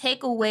 Did we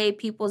take away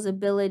people's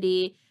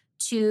ability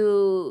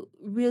to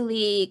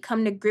really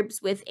come to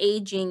grips with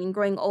aging and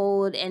growing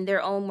old and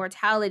their own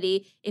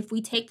mortality? If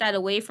we take that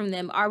away from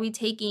them, are we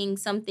taking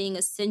something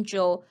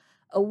essential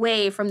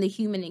away from the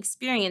human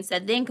experience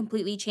that then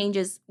completely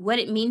changes what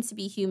it means to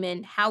be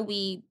human, how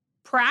we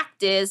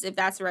practice, if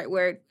that's the right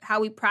word, how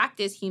we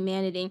practice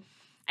humanity?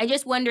 I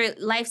just wonder,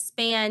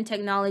 lifespan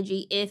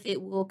technology, if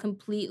it will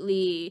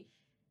completely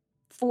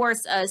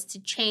force us to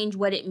change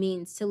what it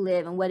means to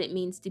live and what it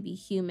means to be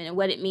human and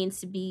what it means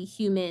to be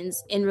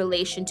humans in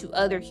relation to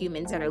other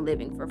humans that are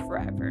living for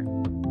forever.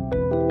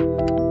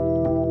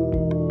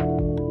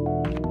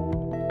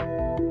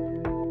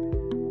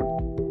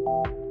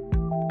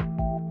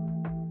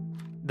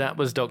 That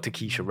was Dr.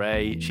 Keisha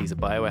Ray. She's a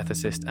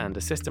bioethicist and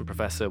assistant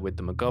professor with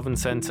the McGovern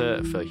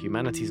Center for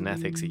Humanities and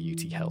Ethics at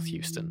UT Health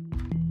Houston.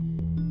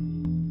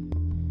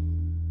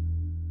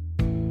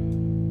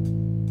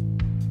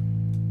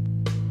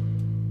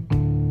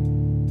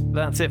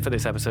 That's it for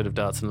this episode of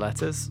Darts and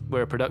Letters.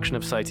 We're a production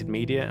of Cited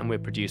Media, and we're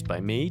produced by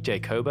me, Jay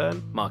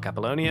Coburn, Mark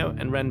Apollonio,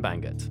 and Ren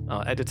Bangert.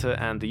 Our editor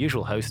and the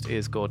usual host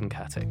is Gordon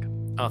Katic.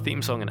 Our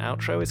theme song and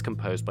outro is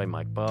composed by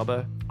Mike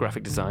Barber.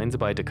 Graphic designs are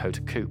by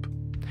Dakota Coop.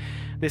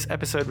 This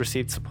episode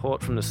received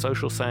support from the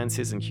Social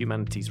Sciences and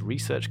Humanities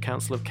Research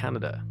Council of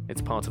Canada.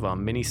 It's part of our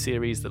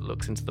mini-series that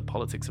looks into the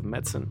politics of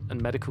medicine and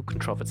medical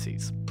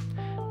controversies.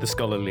 The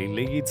scholarly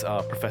leads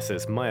are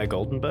Professors Maya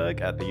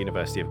Goldenberg at the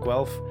University of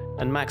Guelph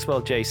and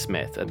Maxwell J.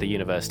 Smith at the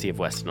University of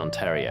Western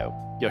Ontario.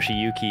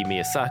 Yoshiyuki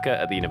Miyasaka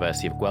at the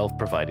University of Guelph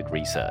provided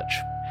research.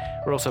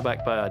 We're also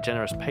backed by our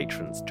generous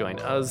patrons. Join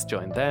us,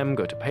 join them,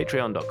 go to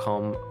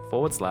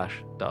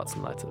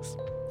patreon.com/dartsandletters.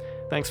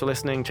 Thanks for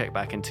listening. Check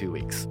back in 2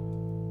 weeks.